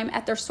of crime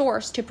at their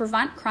source to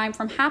prevent crime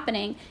from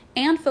happening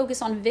and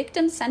focus on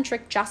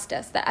victim-centric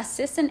justice that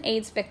assists and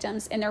aids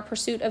victims in their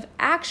pursuit of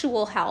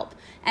actual help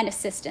and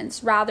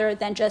assistance rather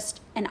than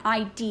just an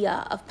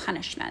idea of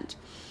punishment.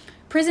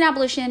 Prison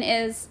abolition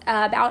is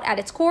about, at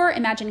its core,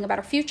 imagining a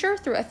better future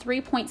through a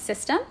 3-point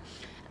system.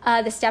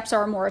 The steps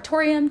are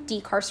moratorium,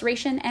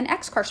 decarceration, and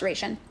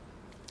excarceration.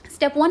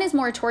 Step 1 is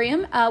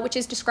moratorium, which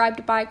is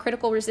described by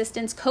Critical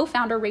Resistance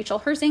co-founder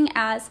Rachel Herzing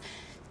as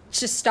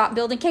just stop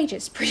building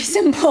cages. Pretty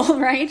simple,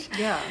 right?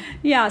 Yeah.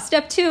 Yeah.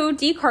 Step 2,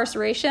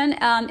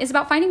 decarceration, is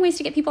about finding ways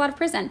to get people out of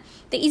prison.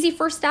 The easy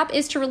first step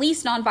is to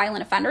release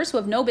nonviolent offenders who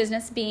have no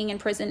business being in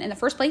prison in the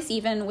first place,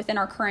 even within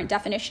our current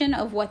definition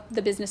of what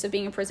the business of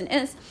being in prison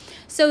is.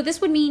 So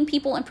this would mean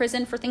people in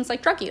prison for things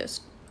like drug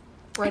use.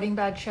 Writing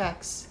bad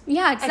checks.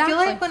 Yeah, exactly. I feel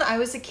like when I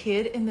was a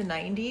kid in the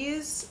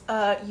 90s,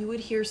 you would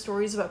hear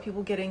stories about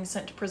people getting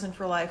sent to prison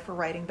for life for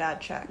writing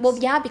bad checks. Well,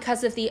 yeah,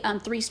 because of the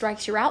 3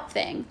 strikes you're out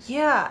thing.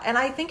 Yeah, and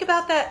I think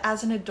about that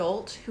as an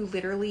adult who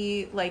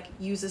literally, like,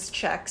 uses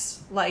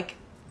checks, like,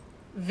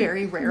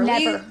 very rarely.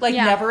 Never. Like,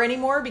 Yeah. never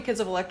anymore because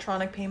of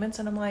electronic payments.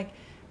 And I'm like,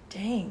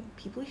 dang,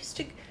 people used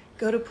to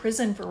go to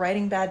prison for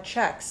writing bad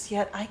checks,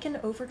 yet I can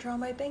overdraw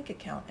my bank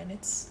account and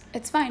it's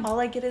fine. all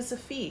I get is a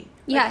fee.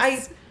 Yes.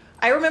 Like,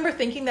 I remember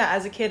thinking that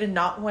as a kid and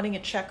not wanting a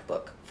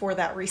checkbook for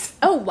that reason.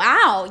 Oh,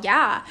 wow.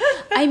 Yeah.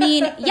 I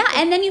mean, yeah.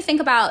 And then you think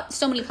about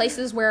so many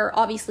places where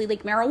obviously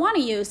like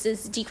marijuana use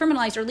is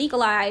decriminalized or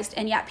legalized,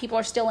 and yet people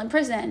are still in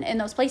prison in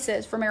those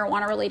places for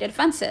marijuana related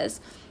offenses.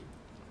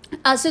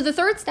 So the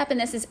third step in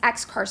this is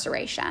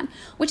excarceration,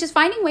 which is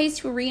finding ways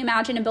to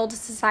reimagine and build a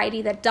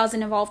society that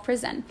doesn't involve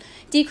prison.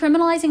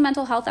 Decriminalizing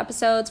mental health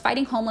episodes,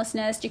 fighting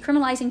homelessness,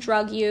 decriminalizing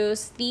drug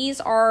use.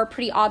 These are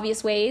pretty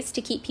obvious ways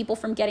to keep people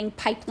from getting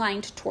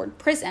pipelined toward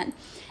prison.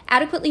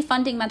 Adequately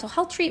funding mental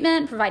health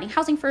treatment, providing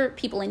housing for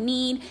people in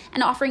need,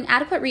 and offering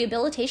adequate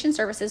rehabilitation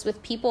services for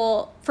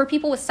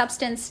people with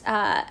substance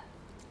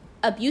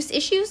abuse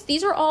issues.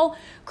 These are all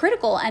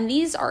critical, and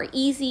these are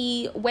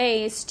easy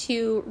ways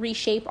to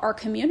reshape our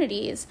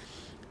communities.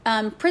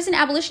 Prison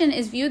abolition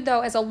is viewed, though,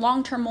 as a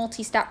long-term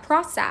multi-step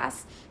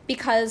process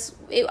because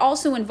it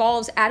also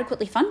involves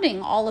adequately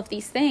funding all of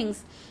these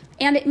things,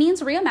 and it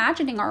means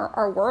reimagining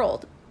our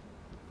world.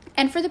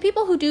 And for the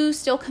people who do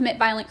still commit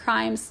violent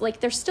crimes, like,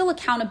 there's still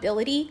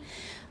accountability.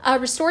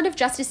 Restorative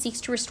justice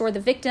seeks to restore the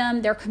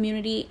victim, their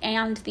community,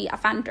 and the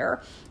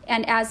offender.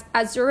 And as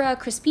Azura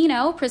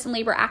Crispino, prison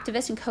labor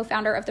activist and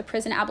co-founder of the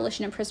Prison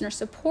Abolition and Prisoner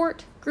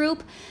Support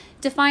Group,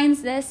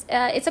 defines this,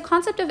 it's a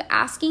concept of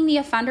asking the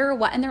offender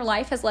what in their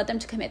life has led them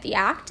to commit the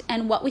act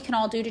and what we can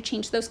all do to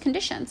change those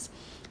conditions.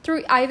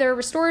 Through either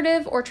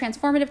restorative or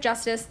transformative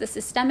justice, the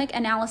systemic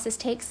analysis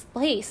takes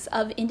place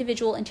of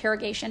individual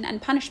interrogation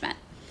and punishment.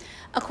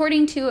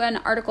 According to an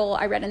article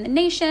I read in The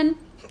Nation,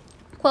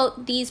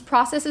 quote, "These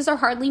processes are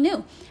hardly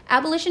new.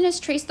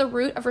 Abolitionists trace the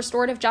root of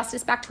restorative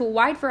justice back to a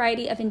wide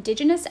variety of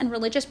indigenous and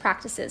religious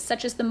practices,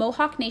 such as the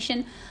Mohawk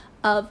Nation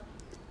of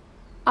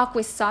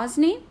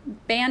Akwesasne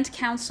Band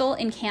Council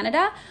in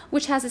Canada,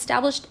 which has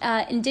established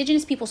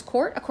Indigenous Peoples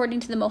Court according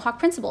to the Mohawk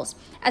principles.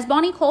 As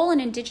Bonnie Cole, an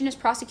Indigenous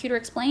prosecutor,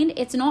 explained,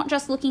 it's not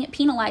just looking at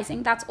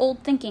penalizing. That's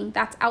old thinking.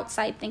 That's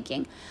outside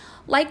thinking.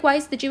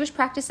 Likewise, the Jewish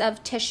practice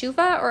of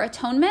teshuvah, or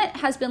atonement,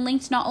 has been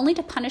linked not only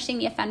to punishing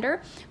the offender,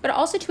 but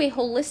also to a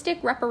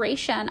holistic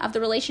reparation of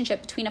the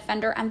relationship between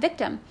offender and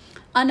victim.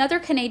 Another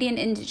Canadian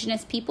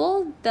Indigenous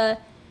people, the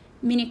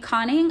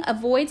Minikaning,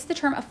 avoids the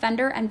term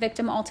offender and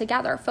victim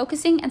altogether,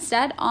 focusing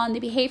instead on the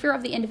behavior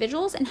of the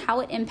individuals and how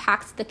it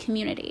impacts the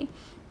community."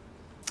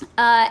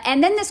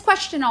 And then this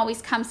question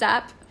always comes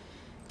up.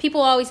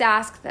 People always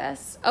ask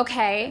this,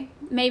 okay,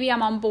 maybe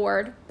I'm on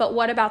board, but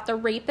what about the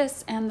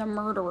rapists and the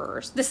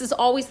murderers? This is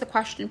always the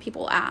question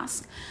people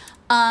ask.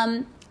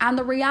 And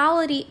the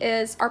reality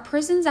is our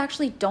prisons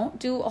actually don't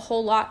do a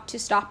whole lot to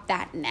stop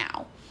that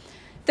now.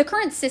 The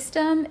current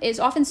system is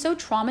often so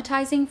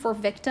traumatizing for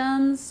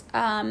victims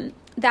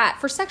that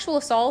for sexual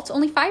assaults,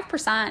 only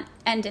 5%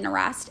 end in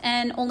arrest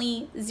and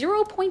only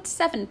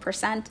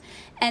 0.7%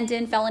 end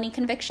in felony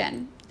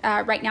conviction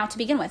right now to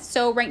begin with.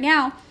 So right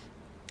now,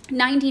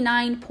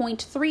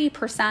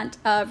 99.3%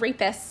 of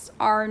rapists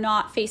are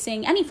not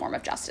facing any form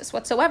of justice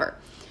whatsoever.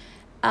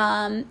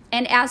 And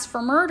as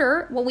for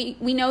murder, well,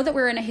 we know that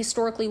we're in a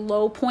historically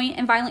low point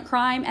in violent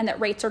crime and that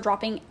rates are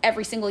dropping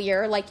every single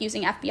year. Like,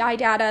 using FBI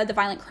data, the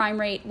violent crime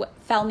rate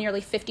fell nearly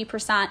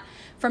 50%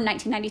 from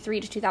 1993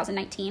 to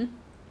 2019.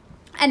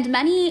 And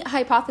many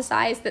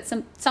hypothesize that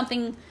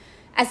something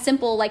as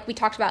simple, like we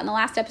talked about in the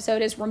last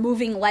episode, as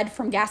removing lead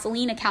from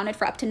gasoline accounted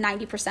for up to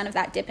 90% of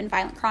that dip in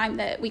violent crime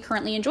that we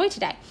currently enjoy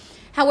today.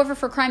 However,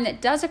 for crime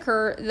that does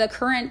occur, the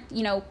current,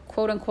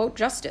 quote unquote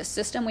justice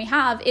system we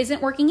have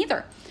isn't working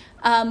either.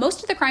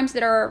 Most of the crimes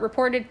that are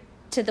reported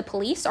to the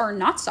police are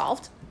not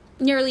solved.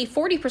 Nearly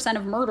 40%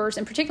 of murders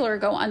in particular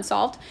go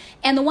unsolved,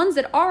 and the ones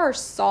that are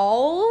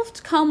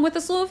solved come with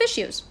a slew of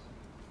issues.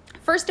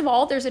 First of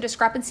all, there's a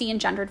discrepancy in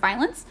gendered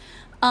violence.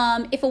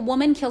 If a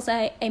woman kills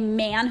a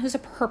man who's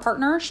her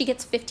partner, she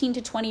gets 15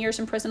 to 20 years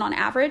in prison on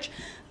average.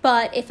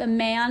 But if a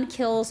man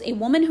kills a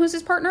woman who's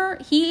his partner,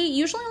 he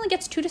usually only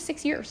gets 2 to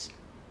 6 years.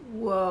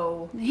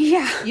 Whoa.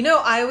 Yeah.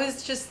 I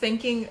was just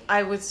thinking,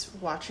 I was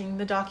watching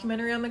the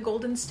documentary on the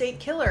Golden State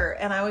Killer,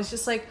 and I was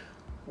just like,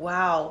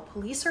 wow,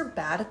 police are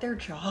bad at their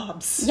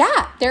jobs.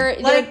 Yeah.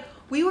 They're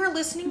we were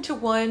listening to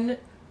one,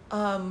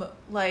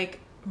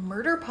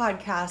 murder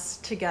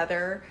podcast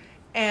together,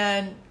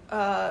 and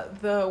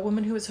the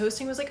woman who was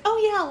hosting was like,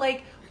 oh yeah,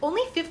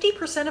 only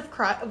 50% of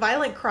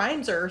violent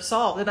crimes are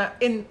solved.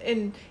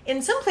 And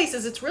in some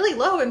places it's really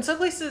low. In some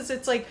places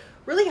it's like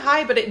really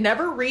high, but it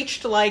never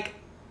reached like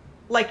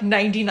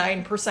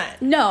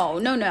 99%.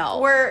 No.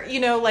 Where, you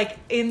know, like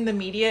in the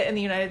media in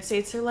the United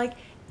States, they're like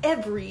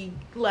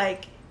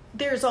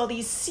there's all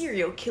these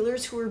serial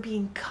killers who are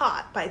being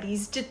caught by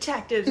these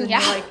detectives, and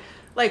yeah.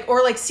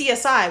 or like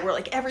CSI, where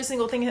like every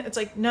single thing, it's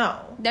like, no,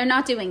 they're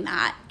not doing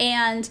that.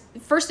 And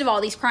first of all,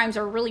 these crimes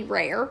are really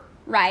rare,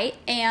 right?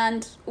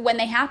 And when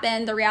they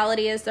happen, the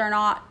reality is they're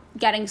not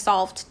getting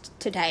solved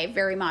today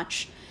very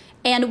much.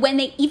 And when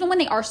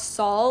they are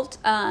solved,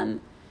 a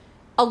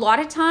lot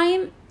of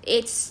time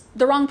it's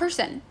the wrong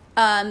person.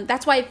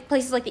 That's why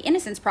places like the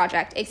Innocence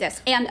Project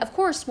exist. And of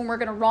course, when we're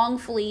going to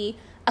wrongfully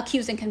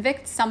accuse and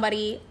convict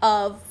somebody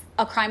of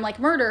a crime like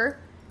murder,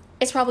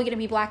 it's probably going to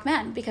be black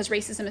men, because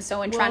racism is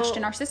so entrenched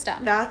in our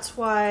system. That's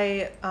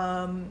why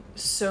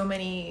so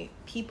many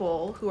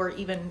people who are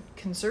even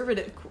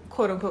conservative,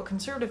 quote unquote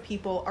conservative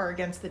people, are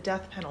against the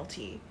death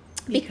penalty,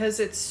 because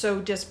it's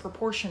so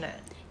disproportionate.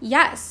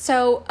 Yes.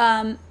 So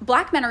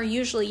black men are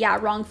usually,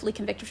 wrongfully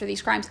convicted for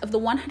these crimes. Of the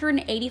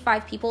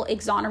 185 people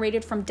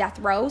exonerated from death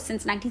row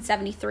since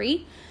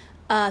 1973,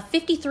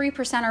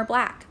 53% are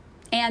black.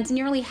 And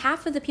nearly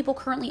half of the people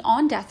currently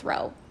on death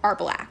row are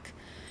black.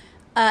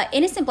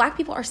 Innocent black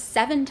people are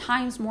 7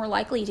 times more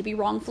likely to be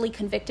wrongfully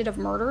convicted of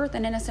murder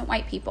than innocent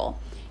white people.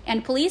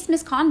 And police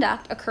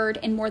misconduct occurred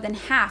in more than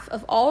half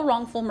of all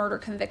wrongful murder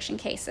conviction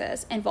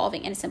cases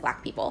involving innocent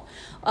black people,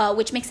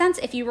 which makes sense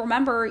if you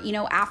remember, you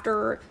know,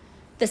 after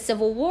the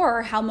Civil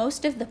War, how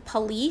most of the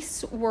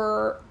police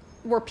were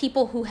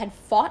people who had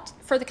fought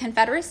for the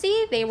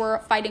Confederacy. They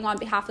were fighting on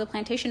behalf of the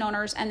plantation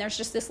owners, and there's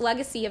just this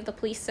legacy of the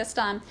police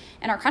system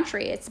in our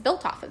country. It's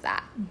built off of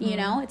that, you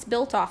know? It's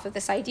built off of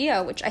this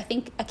idea, which I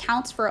think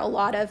accounts for a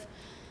lot of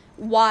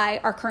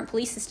why our current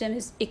police system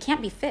it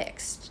can't be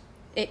fixed.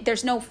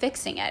 There's no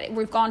fixing it.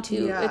 We've gone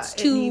to, it's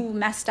too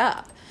messed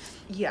up.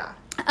 Yeah.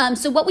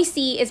 So what we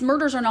see is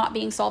murders are not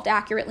being solved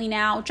accurately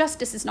now.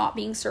 Justice is not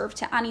being served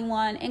to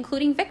anyone,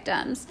 including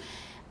victims.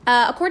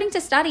 According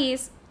to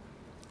studies,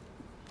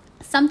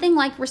 something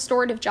like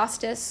restorative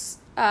justice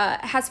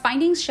has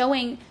findings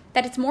showing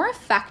that it's more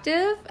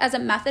effective as a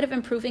method of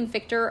improving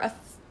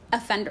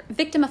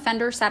victim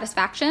offender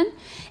satisfaction,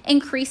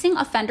 increasing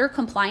offender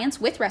compliance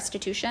with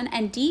restitution,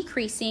 and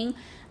decreasing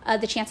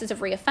the chances of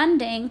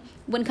reoffending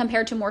when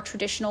compared to more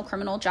traditional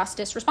criminal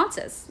justice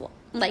responses,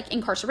 like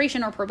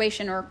incarceration or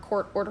probation or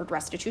court-ordered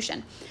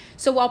restitution.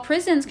 So while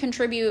prisons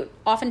contribute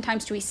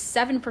oftentimes to a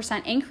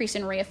 7% increase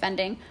in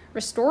reoffending,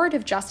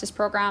 restorative justice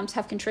programs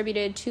have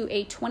contributed to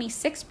a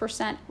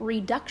 26%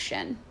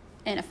 reduction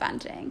in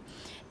offending.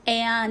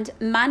 And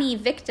many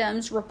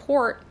victims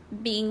report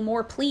being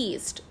more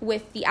pleased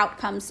with the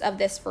outcomes of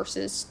this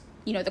versus,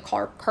 you know, the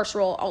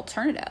carceral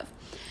alternative.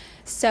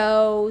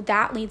 So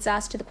that leads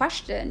us to the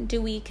question,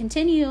 do we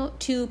continue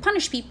to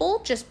punish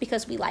people just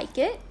because we like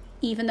it,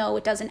 even though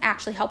it doesn't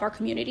actually help our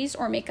communities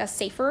or make us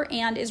safer,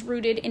 and is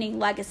rooted in a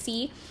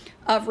legacy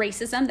of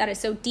racism that is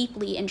so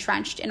deeply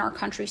entrenched in our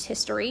country's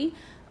history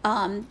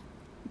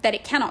that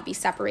it cannot be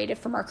separated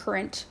from our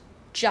current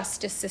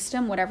justice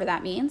system, whatever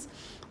that means?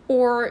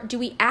 Or do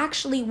we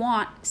actually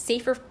want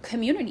safer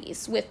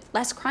communities with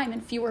less crime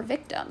and fewer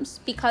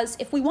victims? Because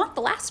if we want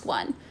the last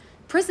one,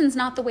 prison's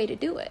not the way to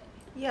do it.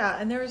 Yeah,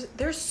 and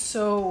there's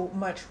so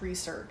much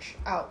research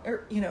out,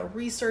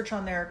 research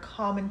on there,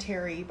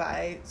 commentary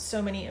by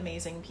so many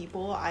amazing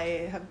people.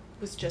 I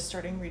was just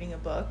starting reading a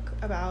book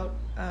about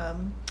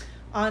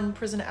on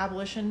prison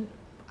abolition.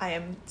 I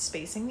am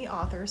spacing the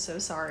author, so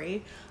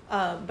sorry,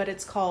 but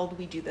it's called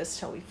 "We Do This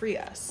Till We Free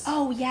Us."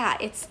 Oh yeah,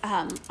 it's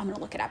I'm gonna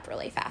look it up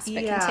really fast,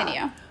 but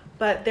continue.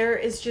 But there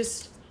is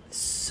just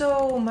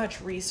so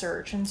much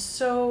research and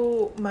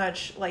so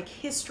much like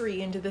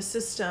history into the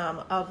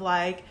system of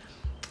like,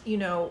 you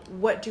know,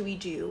 what do we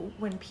do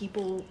when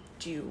people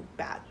do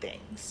bad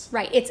things?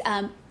 Right. It's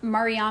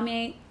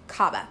Mariame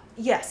Kaba.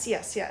 Yes.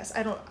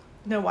 I don't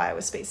know why I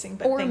was spacing,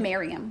 but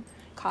Mariam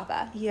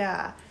Kaba.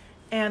 Yeah.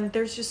 And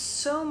there's just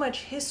so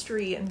much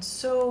history and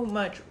so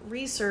much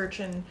research,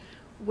 and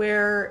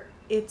where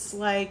it's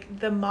like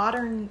the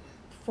modern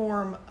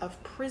form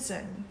of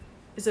prison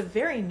is a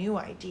very new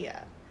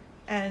idea.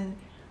 And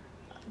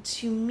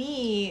to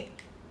me,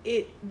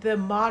 the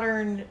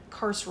modern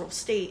carceral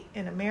state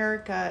in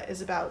America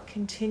is about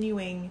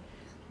continuing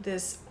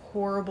this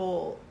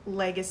horrible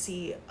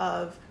legacy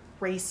of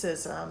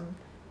racism,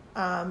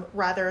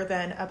 rather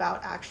than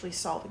about actually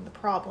solving the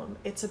problem.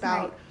 It's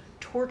about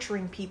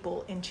torturing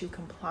people into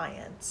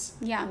compliance,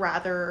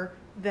 rather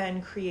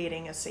than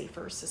creating a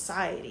safer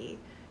society,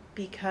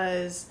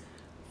 because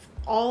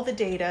all the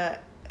data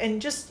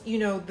and just, you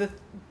know,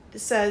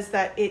 says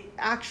that it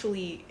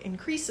actually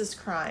increases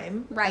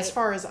crime, as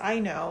far as I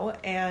know.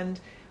 And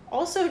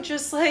also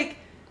just like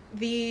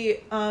the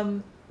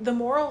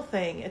moral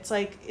thing, it's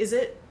like, is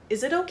it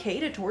okay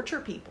to torture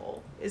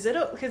people? Is it,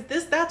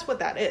 because that's what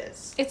that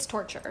is. It's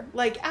torture.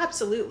 Like,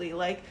 absolutely.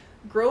 Like,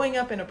 growing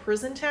up in a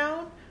prison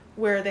town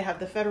where they have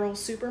the federal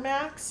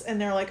supermax, and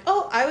they're like,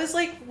 oh, I was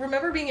like,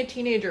 remember being a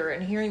teenager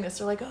and hearing this.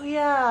 They're like, oh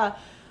yeah,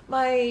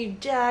 my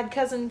dad,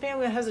 cousin,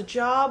 family has a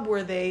job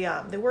where they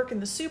work in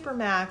the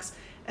supermax,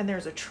 and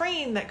there's a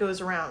train that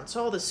goes around.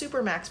 So all the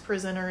supermax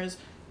prisoners,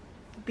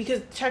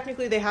 because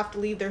technically they have to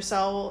leave their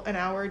cell an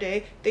hour a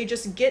day, they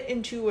just get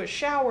into a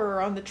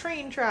shower on the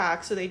train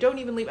track, so they don't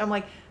even leave. I'm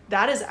like,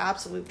 that is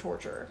absolute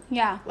torture.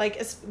 Yeah. Like,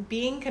 it's,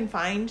 being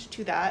confined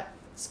to that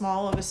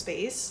small of a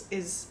space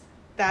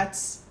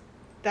that's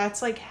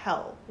like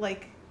hell.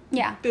 Like,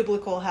 yeah,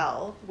 biblical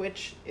hell,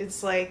 which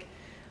is like,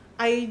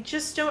 I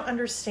just don't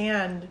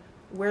understand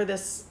where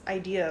this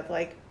idea of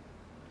like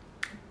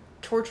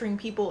torturing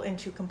people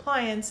into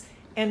compliance,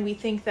 and we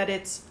think that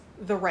it's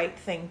the right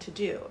thing to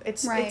do.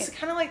 It's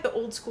kind of like the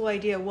old school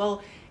idea,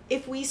 well,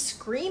 if we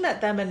scream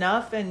at them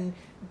enough and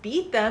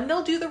beat them,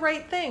 they'll do the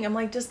right thing. I'm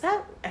like, does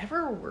that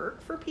ever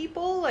work for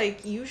people?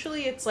 Like,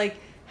 usually it's like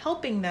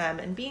helping them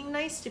and being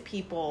nice to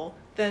people,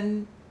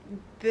 then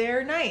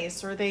they're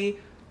nice, or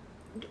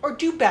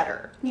do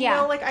better. You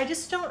know, like, I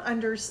just don't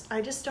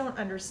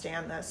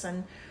understand this.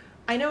 And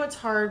I know it's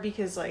hard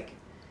because, like,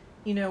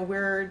 you know,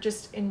 we're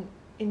just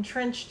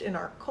entrenched in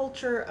our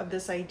culture of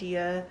this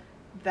idea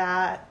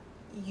that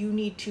you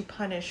need to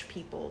punish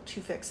people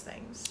to fix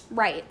things.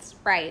 Right.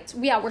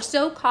 Yeah, we're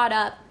so caught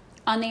up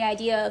on the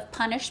idea of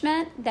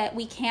punishment that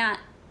we can't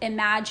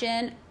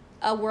imagine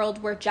a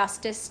world where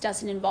justice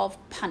doesn't involve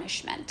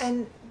punishment.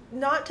 And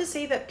not to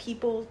say that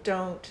people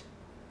don't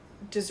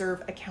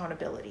deserve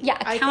accountability. Yeah,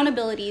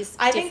 accountability is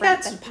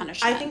different than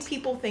punishment. I think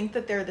people think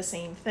that they're the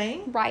same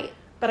thing. Right.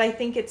 But I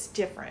think it's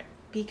different,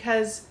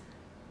 because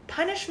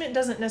punishment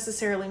doesn't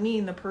necessarily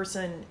mean the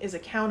person is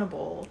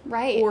accountable.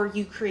 Right. Or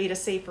you create a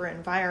safer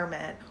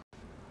environment.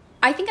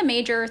 I think a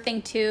major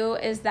thing too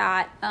is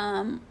that,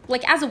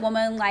 like, as a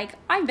woman, like,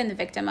 I've been the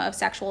victim of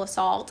sexual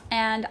assault,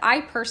 and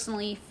I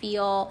personally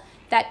feel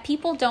that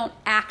people don't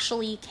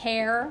actually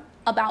care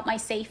about my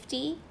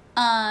safety.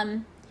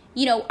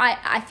 You know,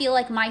 I feel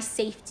like my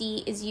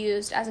safety is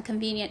used as a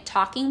convenient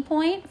talking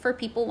point for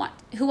people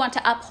who want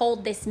to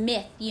uphold this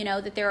myth, you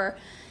know, that there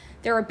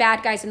are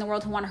bad guys in the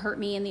world who want to hurt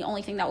me, and the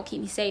only thing that will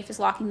keep me safe is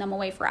locking them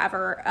away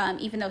forever,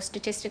 even though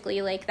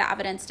statistically, like, the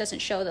evidence doesn't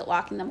show that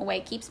locking them away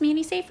keeps me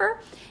any safer.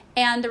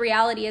 And the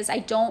reality is, I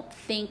don't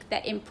think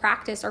that in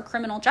practice our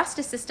criminal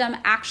justice system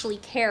actually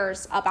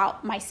cares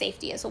about my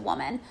safety as a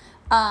woman.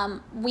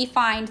 We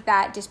find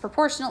that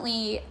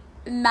disproportionately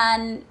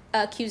men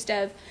accused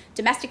of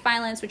domestic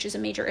violence, which is a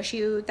major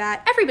issue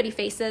that everybody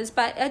faces,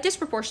 but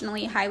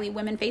disproportionately highly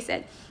women face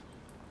it.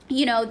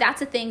 You know,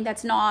 that's a thing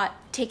that's not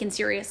taken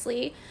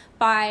seriously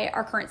by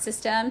our current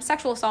system.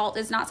 Sexual assault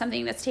is not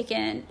something that's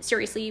taken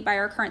seriously by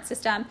our current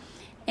system.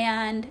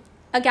 And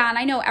again,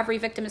 I know every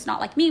victim is not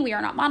like me. We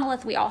are not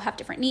monolith. We all have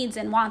different needs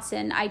and wants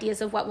and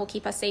ideas of what will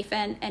keep us safe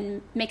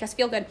and make us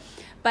feel good.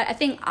 But a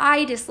thing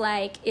I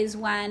dislike is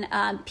when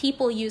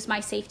people use my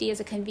safety as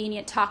a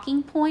convenient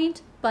talking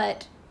point,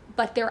 but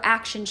their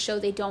actions show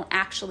they don't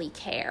actually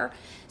care.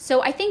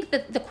 So I think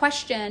that the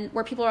question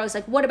where people are always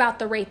like, what about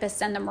the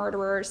rapists and the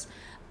murderers?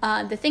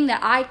 The thing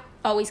that I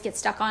always get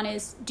stuck on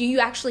is, do you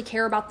actually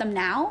care about them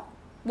now?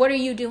 What are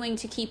you doing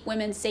to keep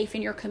women safe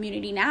in your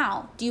community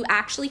now? Do you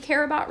actually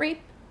care about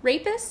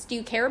rapists? Do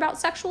you care about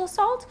sexual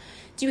assault?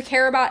 Do you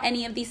care about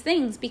any of these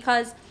things?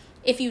 Because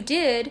if you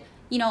did,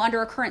 you know,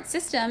 under a current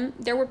system,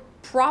 there would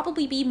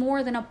probably be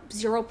more than a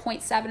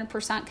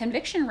 0.7%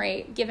 conviction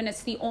rate, given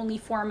it's the only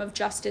form of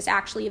justice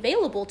actually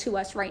available to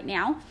us right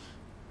now.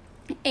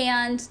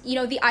 And, you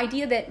know, the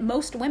idea that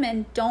most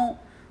women don't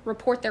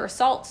report their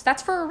assaults,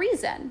 that's for a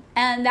reason.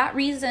 And that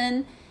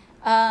reason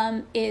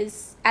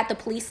is at the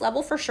police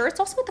level for sure. It's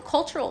also at the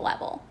cultural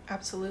level.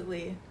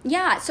 Absolutely.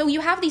 Yeah. So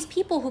you have these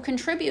people who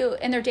contribute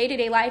in their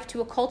day-to-day life to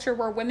a culture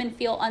where women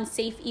feel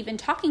unsafe even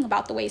talking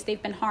about the ways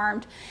they've been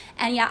harmed.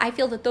 And yeah, I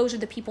feel that those are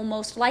the people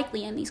most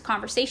likely in these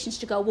conversations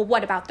to go, well,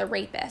 what about the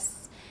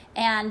rapists?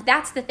 And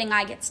that's the thing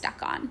I get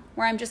stuck on,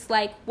 where I'm just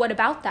like, what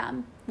about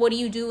them? What do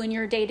you do in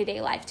your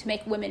day-to-day life to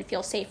make women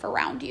feel safe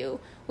around you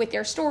with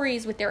their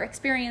stories, with their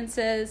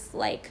experiences?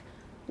 Like,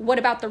 what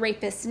about the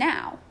rapists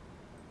now?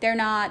 They're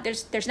not,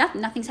 there's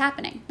nothing's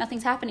happening.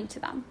 Nothing's happening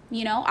to them.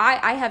 You know,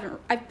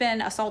 I've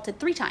been assaulted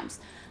 3 times.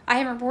 I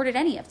haven't reported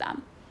any of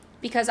them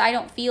because I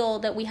don't feel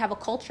that we have a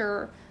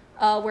culture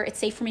where it's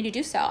safe for me to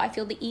do so. I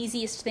feel the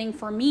easiest thing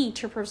for me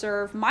to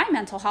preserve my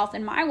mental health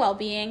and my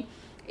well-being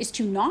is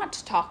to not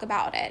talk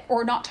about it,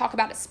 or not talk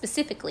about it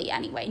specifically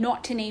anyway,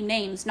 not to name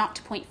names, not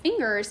to point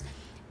fingers.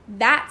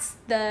 That's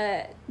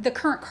the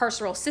current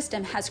carceral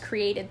system has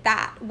created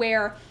that,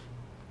 where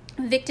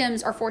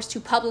victims are forced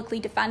to publicly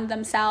defend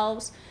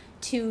themselves,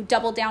 to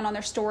double down on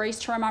their stories,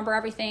 to remember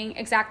everything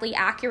exactly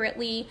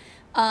accurately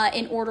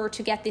in order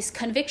to get this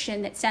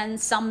conviction that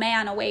sends some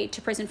man away to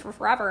prison for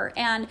forever.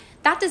 And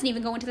that doesn't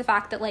even go into the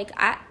fact that, like,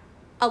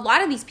 a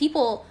lot of these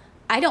people,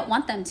 I don't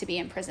want them to be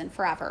in prison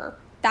forever.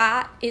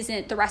 That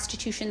isn't the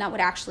restitution that would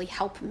actually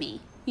help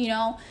me. You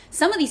know,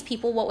 some of these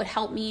people, what would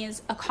help me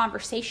is a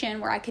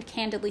conversation where I could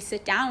candidly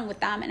sit down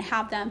with them and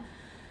have them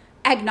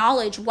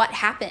acknowledge what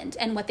happened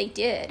and what they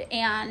did.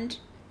 And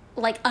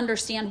like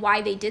understand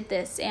why they did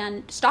this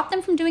and stop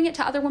them from doing it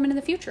to other women in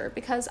the future,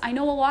 because I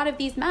know a lot of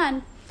these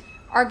men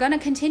are going to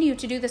continue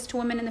to do this to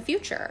women in the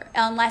future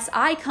unless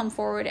I come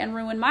forward and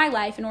ruin my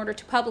life in order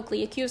to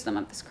publicly accuse them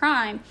of this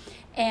crime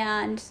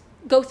and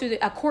go through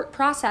a court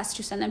process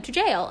to send them to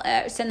jail,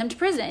 send them to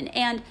prison.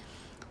 And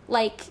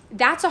like,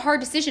 that's a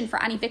hard decision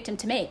for any victim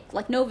to make.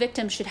 Like, no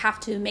victim should have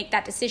to make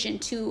that decision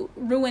to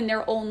ruin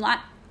their own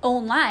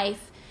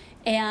life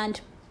and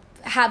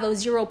have a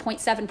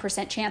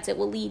 0.7% chance it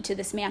will lead to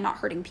this man not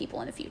hurting people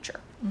in the future.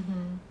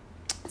 Mm-hmm.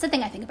 It's a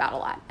thing I think about a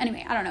lot.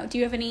 Anyway, I don't know. Do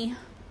you have any?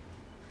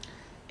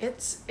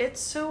 It's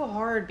so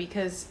hard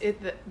because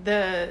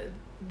the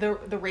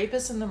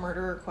rapist and the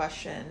murderer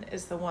question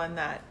is the one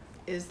that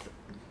is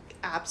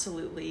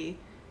absolutely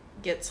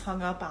gets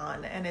hung up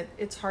on, and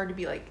it's hard to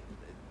be like,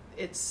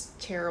 it's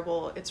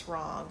terrible, it's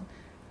wrong,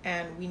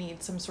 and we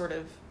need some sort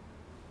of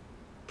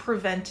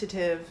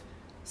preventative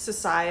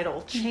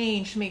societal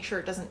change to make sure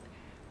it doesn't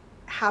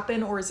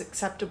happen or is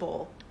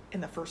acceptable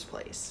in the first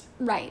place.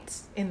 Right.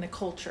 In the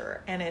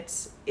culture. And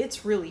it's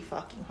really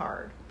fucking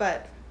hard.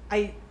 But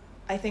I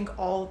think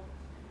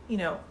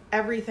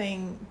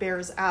everything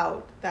bears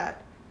out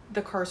that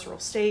the carceral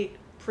state,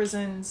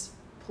 prisons,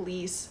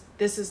 police,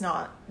 this is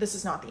not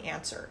the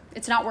answer.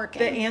 It's not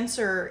working. The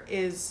answer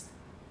is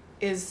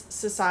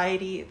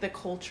society, the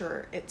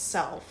culture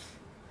itself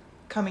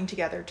coming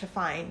together to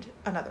find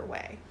another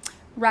way.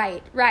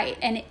 Right.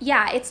 And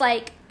yeah, it's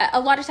like a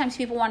lot of times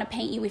people want to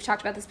paint you, we've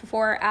talked about this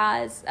before,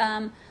 as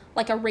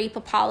like a rape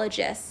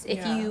apologist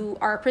if you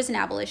are a prison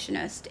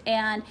abolitionist.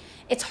 And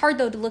it's hard,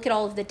 though, to look at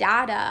all of the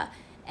data,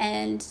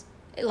 and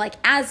like,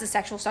 as a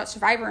sexual assault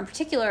survivor in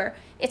particular,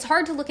 it's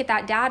hard to look at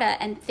that data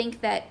and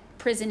think that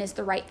prison is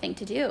the right thing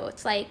to do.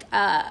 It's like,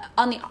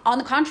 on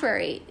the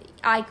contrary,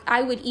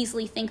 I would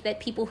easily think that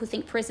people who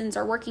think prisons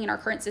are working in our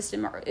current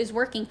system is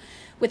working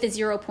with a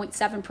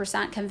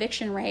 0.7%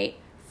 conviction rate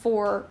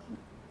for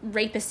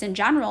rapists in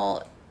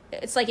general.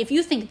 It's like, if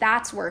you think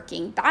that's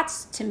working,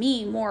 that's, to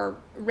me, more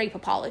rape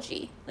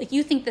apology. Like,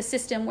 you think the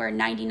system where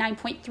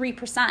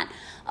 99.3%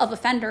 of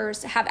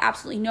offenders have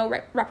absolutely no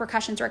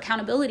repercussions or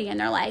accountability in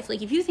their life,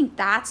 like, if you think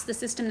that's the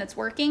system that's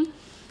working,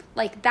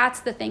 like, that's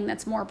the thing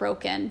that's more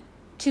broken,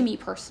 to me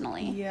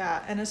personally.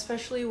 Yeah, and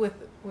especially with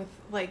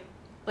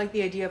like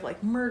the idea of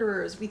like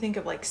murderers, we think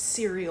of like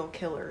serial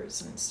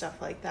killers and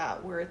stuff like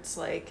that, where it's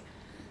like,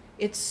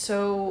 it's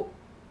so,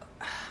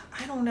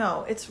 I don't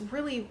know, it's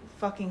really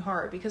fucking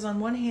hard, because on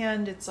one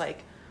hand, it's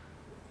like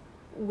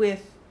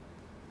with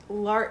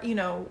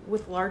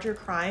larger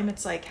crime,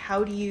 it's like,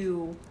 how do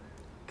you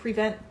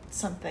prevent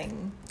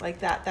something like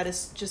that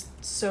is just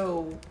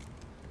so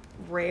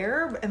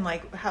rare, and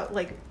like how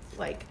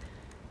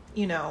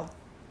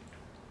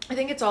I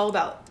think it's all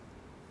about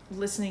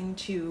listening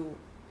to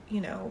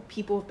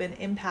people who've been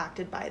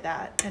impacted by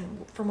that,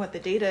 and from what the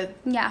data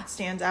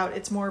stands out,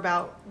 it's more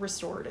about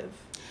restorative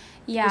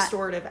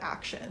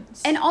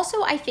actions. And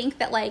also, I think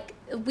that like,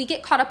 we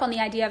get caught up on the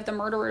idea of the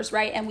murderers,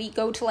 right? And we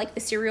go to like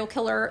the serial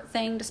killer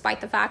thing,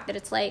 despite the fact that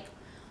it's like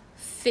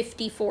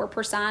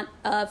 54%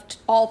 of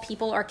all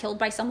people are killed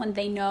by someone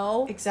they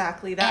know.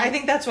 Exactly. I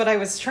think that's what I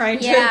was trying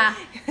to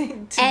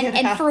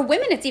and for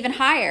women, it's even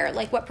higher.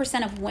 Like, what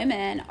percent of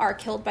women are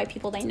killed by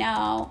people they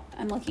know?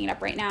 I'm looking it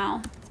up right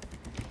now.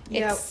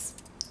 It's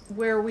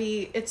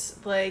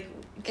like,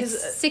 it's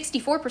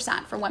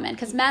 64% for women,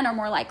 because men are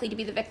more likely to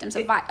be the victims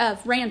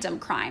of random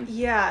crime.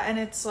 Yeah, and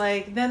it's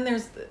like, then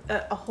there's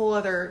a whole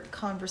other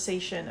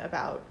conversation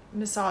about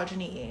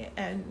misogyny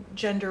and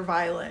gender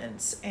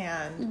violence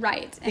and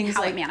and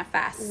how it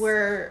manifests.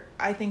 Where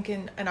I think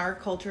in our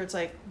culture, it's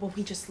like, well,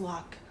 we just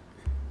lock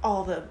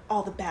all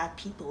the bad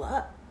people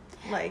up,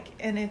 like,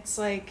 and it's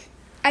like,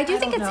 I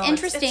think it's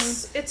interesting.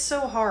 It's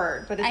so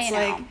hard, but it's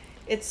like,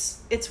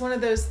 it's one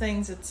of those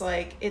things. It's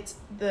like, it's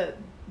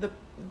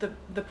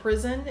the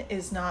prison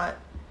is not,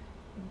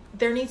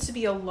 there needs to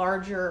be a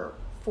larger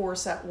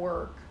force at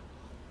work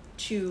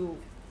to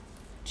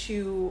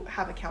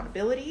have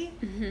accountability,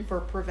 for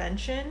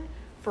prevention,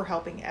 for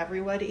helping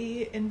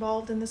everybody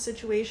involved in the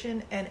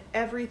situation, and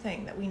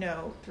everything that we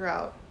know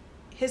throughout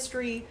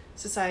history,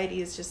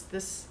 society is just,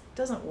 this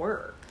doesn't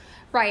work.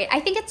 Right. I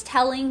think it's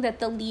telling that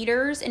the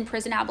leaders in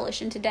prison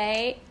abolition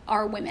today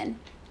are women.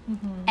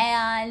 Mm-hmm.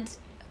 And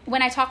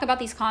when I talk about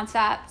these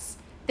concepts,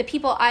 the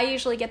people I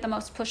usually get the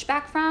most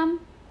pushback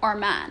from are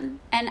men.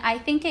 And I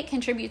think it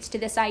contributes to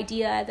this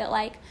idea that,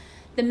 like,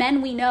 the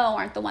men we know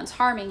aren't the ones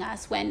harming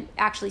us, when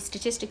actually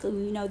statistically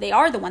we know they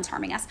are the ones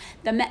harming us.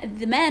 The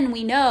men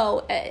we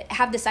know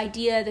have this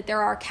idea that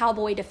there are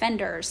cowboy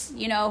defenders,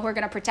 who are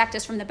going to protect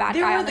us from the bad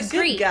guy on the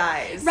street. They're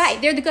the good guys.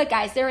 Right, they're the good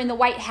guys. They're in the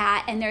white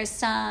hat, and there's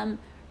some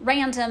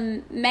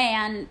random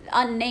man,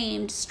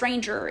 unnamed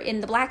stranger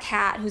in the black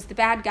hat who's the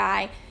bad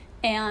guy.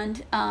 And,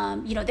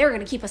 they're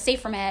going to keep us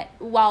safe from it,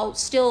 while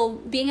still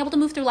being able to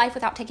move through life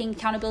without taking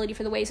accountability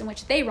for the ways in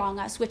which they wrong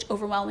us, which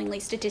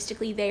overwhelmingly,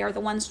 statistically, they are the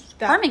ones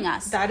harming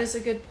us. That is a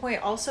good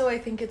point. Also, I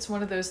think it's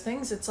one of those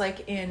things, it's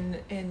like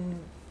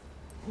in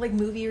like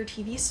movie or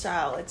TV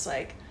style, it's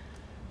like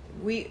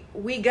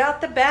we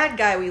got the bad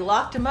guy, we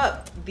locked him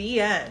up, the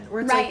end.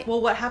 Where it's like,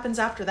 well, what happens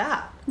after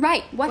that?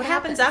 Right. What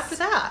happens after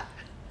that?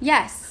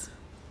 Yes,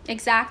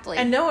 exactly.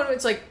 And no one,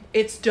 it's like,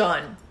 it's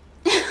done.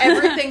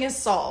 Everything is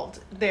solved.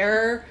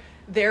 They're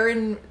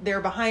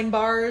behind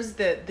bars,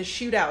 the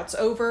shootout's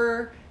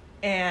over,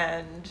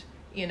 and,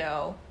 you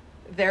know,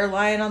 they're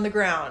lying on the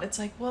ground. It's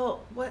like,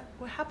 well, what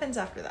happens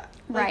after that?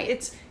 Like,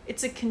 right.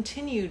 It's a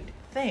continued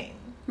thing.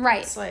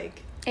 Right. It's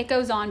like, it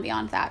goes on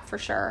beyond that for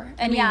sure.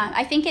 And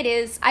I think it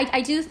is,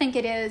 I do think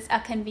it is a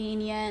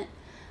convenient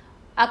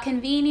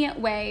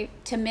way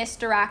to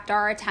misdirect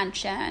our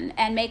attention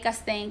and make us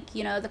think,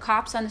 you know, the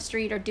cops on the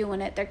street are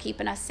doing it, they're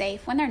keeping us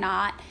safe, when they're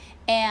not.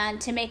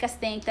 And to make us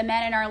think the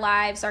men in our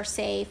lives are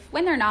safe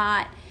when they're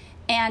not.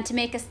 And to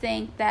make us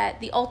think that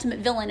the ultimate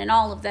villain in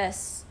all of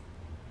this,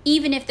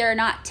 even if they're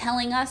not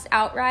telling us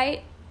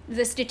outright,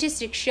 the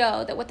statistics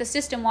show that what the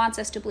system wants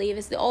us to believe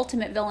is the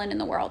ultimate villain in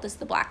the world is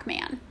the black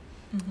man.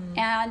 Mm-hmm.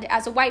 And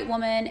as a white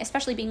woman,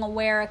 especially being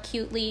aware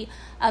acutely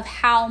of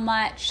how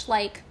much,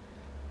 like,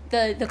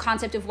 the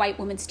concept of white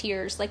women's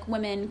tears, like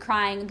women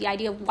crying, the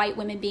idea of white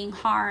women being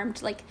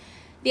harmed, like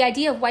the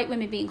idea of white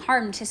women being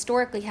harmed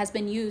historically has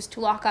been used to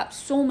lock up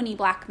so many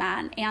black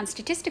men and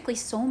statistically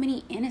so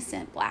many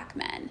innocent black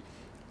men.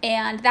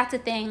 And that's a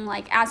thing,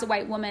 like, as a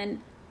white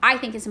woman, I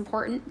think is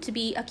important to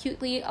be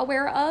acutely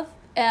aware of,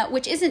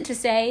 which isn't to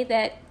say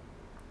that,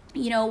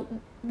 you know,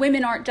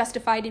 women aren't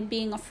justified in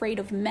being afraid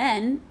of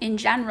men in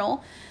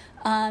general,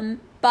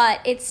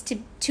 but it's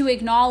to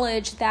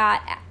acknowledge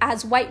that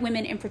as white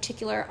women in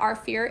particular, our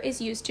fear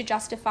is used to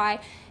justify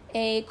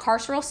a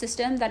carceral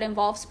system that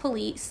involves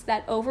police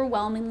that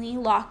overwhelmingly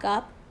lock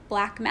up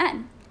black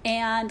men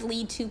and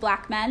lead to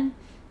black men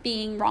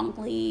being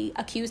wrongly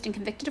accused and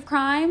convicted of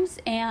crimes,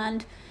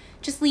 and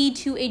just lead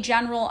to a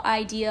general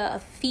idea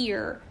of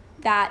fear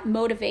that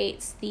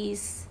motivates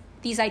these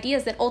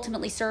ideas that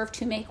ultimately serve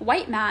to make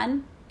white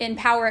men in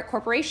power at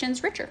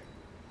corporations richer.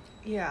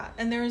 Yeah,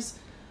 and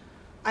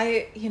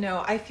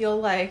I feel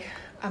like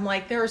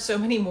there are so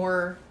many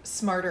more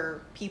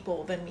smarter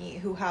people than me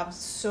who have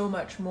so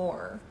much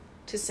more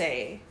to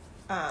say.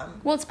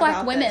 Well, it's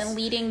black women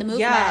leading the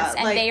movements,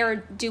 and they are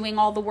doing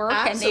all the work,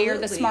 absolutely. And they are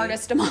the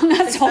smartest among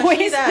us. Especially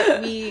always.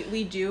 That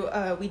we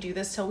do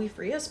this till we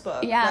free us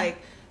book. Yeah.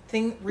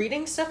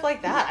 Reading stuff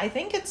like that. I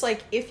think it's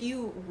like, if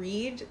you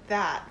read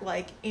that,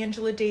 like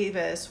Angela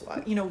Davis,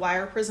 you know, Why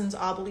Are Prisons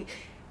Obsolete?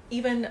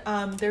 Even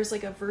there's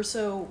like a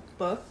Verso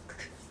book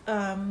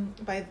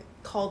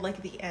called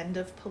like The End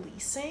of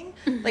Policing.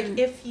 Mm-hmm.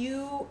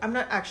 Like I'm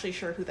not actually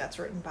sure who that's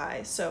written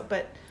by.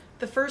 But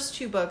the first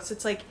two books,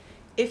 it's like,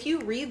 if you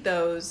read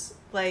those,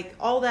 like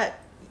all that,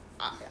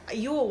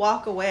 you will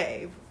walk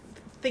away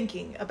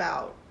thinking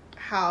about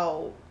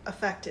how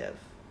effective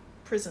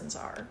prisons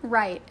are.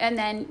 Right. And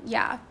then,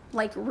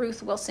 like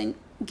Ruth Wilson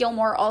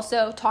Gilmore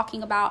also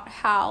talking about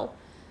how,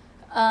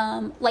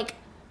 like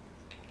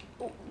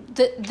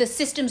the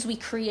systems we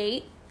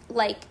create,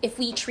 like if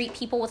we treat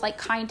people with like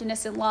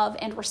kindness and love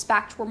and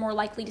respect, we're more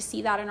likely to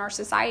see that in our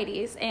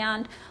societies.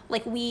 And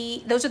like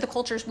those are the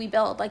cultures we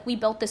build. Like we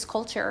built this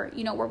culture,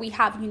 you know, where we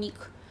have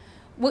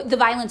the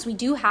violence we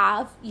do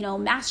have, you know,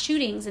 mass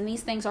shootings and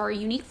these things are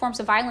unique forms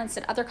of violence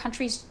that other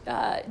countries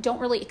don't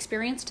really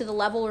experience to the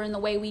level or in the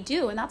way we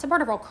do. And that's a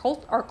part of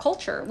our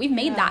culture. We've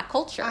made that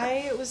culture.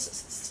 I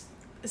was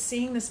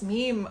seeing this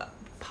meme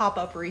pop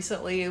up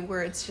recently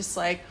where it's just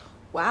like,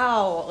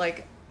 wow,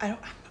 like,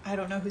 I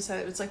don't know who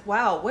said it. It's like,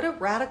 wow, what a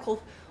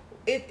radical,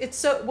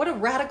 what a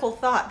radical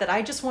thought that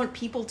I just want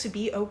people to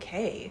be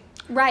okay.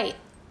 Right.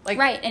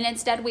 Right. And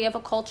instead we have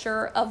a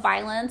culture of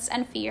violence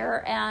and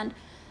fear and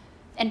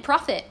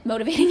profit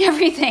motivating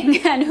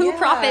everything. And who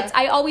profits?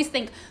 I always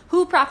think,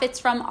 who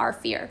profits from our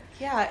fear?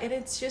 Yeah, and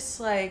it's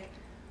just like,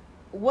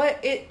 what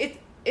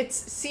it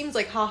seems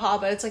like haha,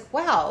 but it's like,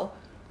 wow,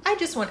 I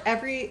just want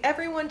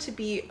everyone to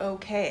be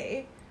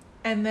okay.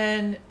 And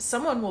then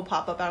someone will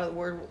pop up out of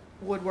the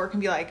woodwork and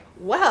be like,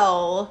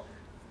 well,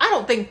 I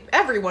don't think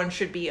everyone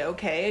should be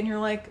okay. And you're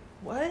like,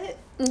 what?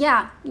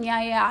 Yeah.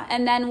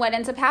 And then what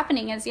ends up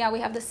happening is, we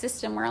have this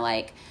system where,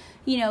 like,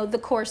 you know, the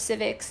core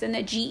civics and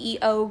the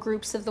GEO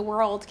groups of the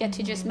world get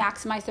to just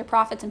maximize their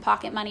profits and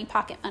pocket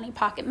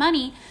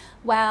money,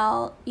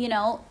 while, you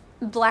know,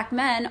 black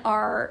men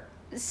are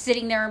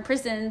sitting there in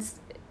prisons,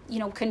 you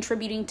know,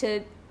 contributing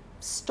to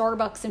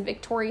Starbucks and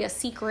Victoria's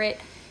Secret,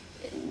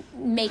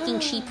 making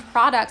cheap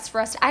products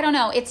for us. I don't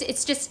know. It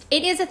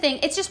is a thing.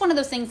 It's just one of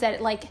those things that,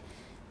 like,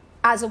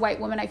 as a white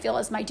woman, I feel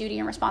is my duty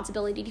and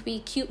responsibility to be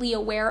acutely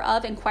aware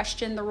of and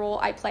question the role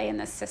I play in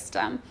this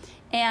system.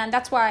 And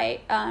that's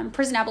why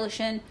prison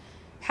abolition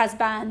has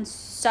been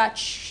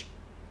such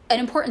an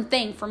important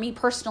thing for me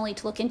personally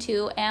to look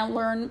into and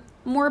learn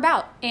more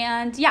about.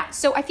 And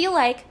so I feel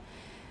like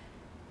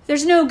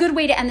there's no good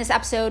way to end this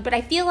episode, but I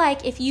feel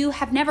like if you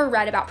have never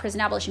read about prison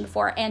abolition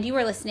before and you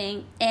were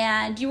listening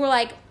and you were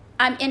like,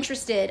 I'm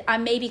interested,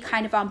 I'm maybe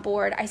kind of on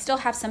board, I still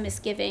have some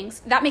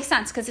misgivings, that makes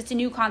sense because it's a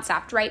new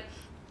concept, right?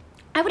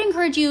 I would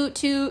encourage you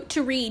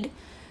to read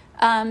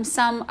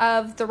some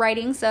of the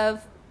writings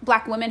of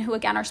Black women who,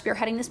 again, are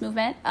spearheading this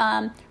movement.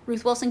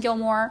 Ruth Wilson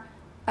Gilmore,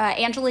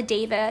 Angela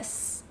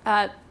Davis,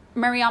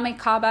 Mariame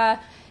Kaba,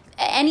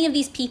 any of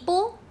these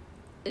people,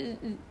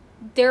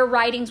 their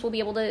writings will be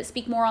able to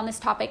speak more on this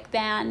topic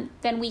than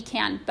we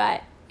can.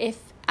 But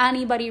if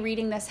anybody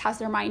reading this has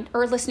their mind,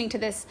 or listening to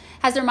this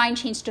has their mind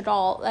changed at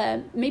all,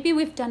 maybe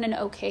we've done an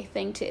okay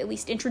thing to at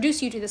least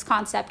introduce you to this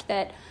concept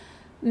that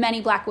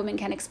many Black women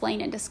can explain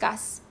and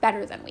discuss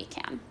better than we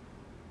can.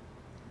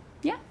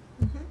 Yeah.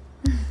 Mm-hmm.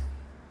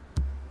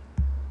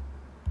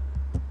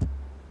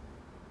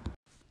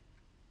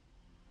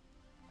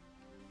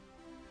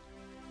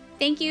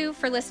 Thank you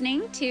for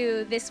listening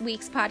to this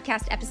week's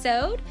podcast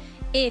episode.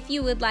 If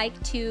you would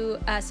like to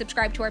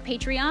subscribe to our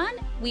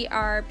Patreon, we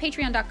are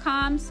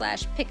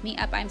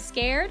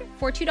patreon.com/pickmeupimscared.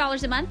 For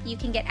 $2 a month, you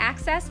can get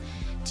access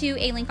to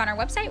a link on our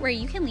website where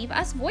you can leave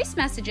us voice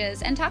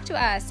messages and talk to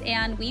us,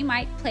 and we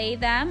might play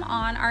them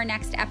on our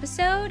next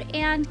episode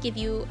and give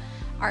you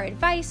our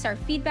advice, our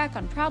feedback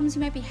on problems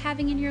you might be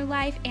having in your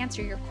life,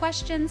 answer your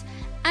questions,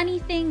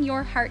 anything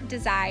your heart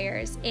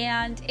desires.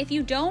 And if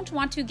you don't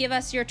want to give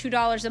us your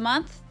 $2 a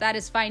month, that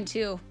is fine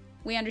too.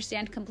 We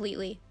understand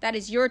completely. That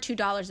is your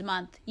 $2 a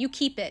month. You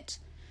keep it.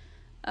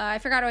 I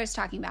forgot what I was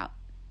talking about.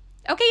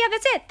 Okay, yeah,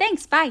 that's it.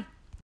 Thanks. Bye.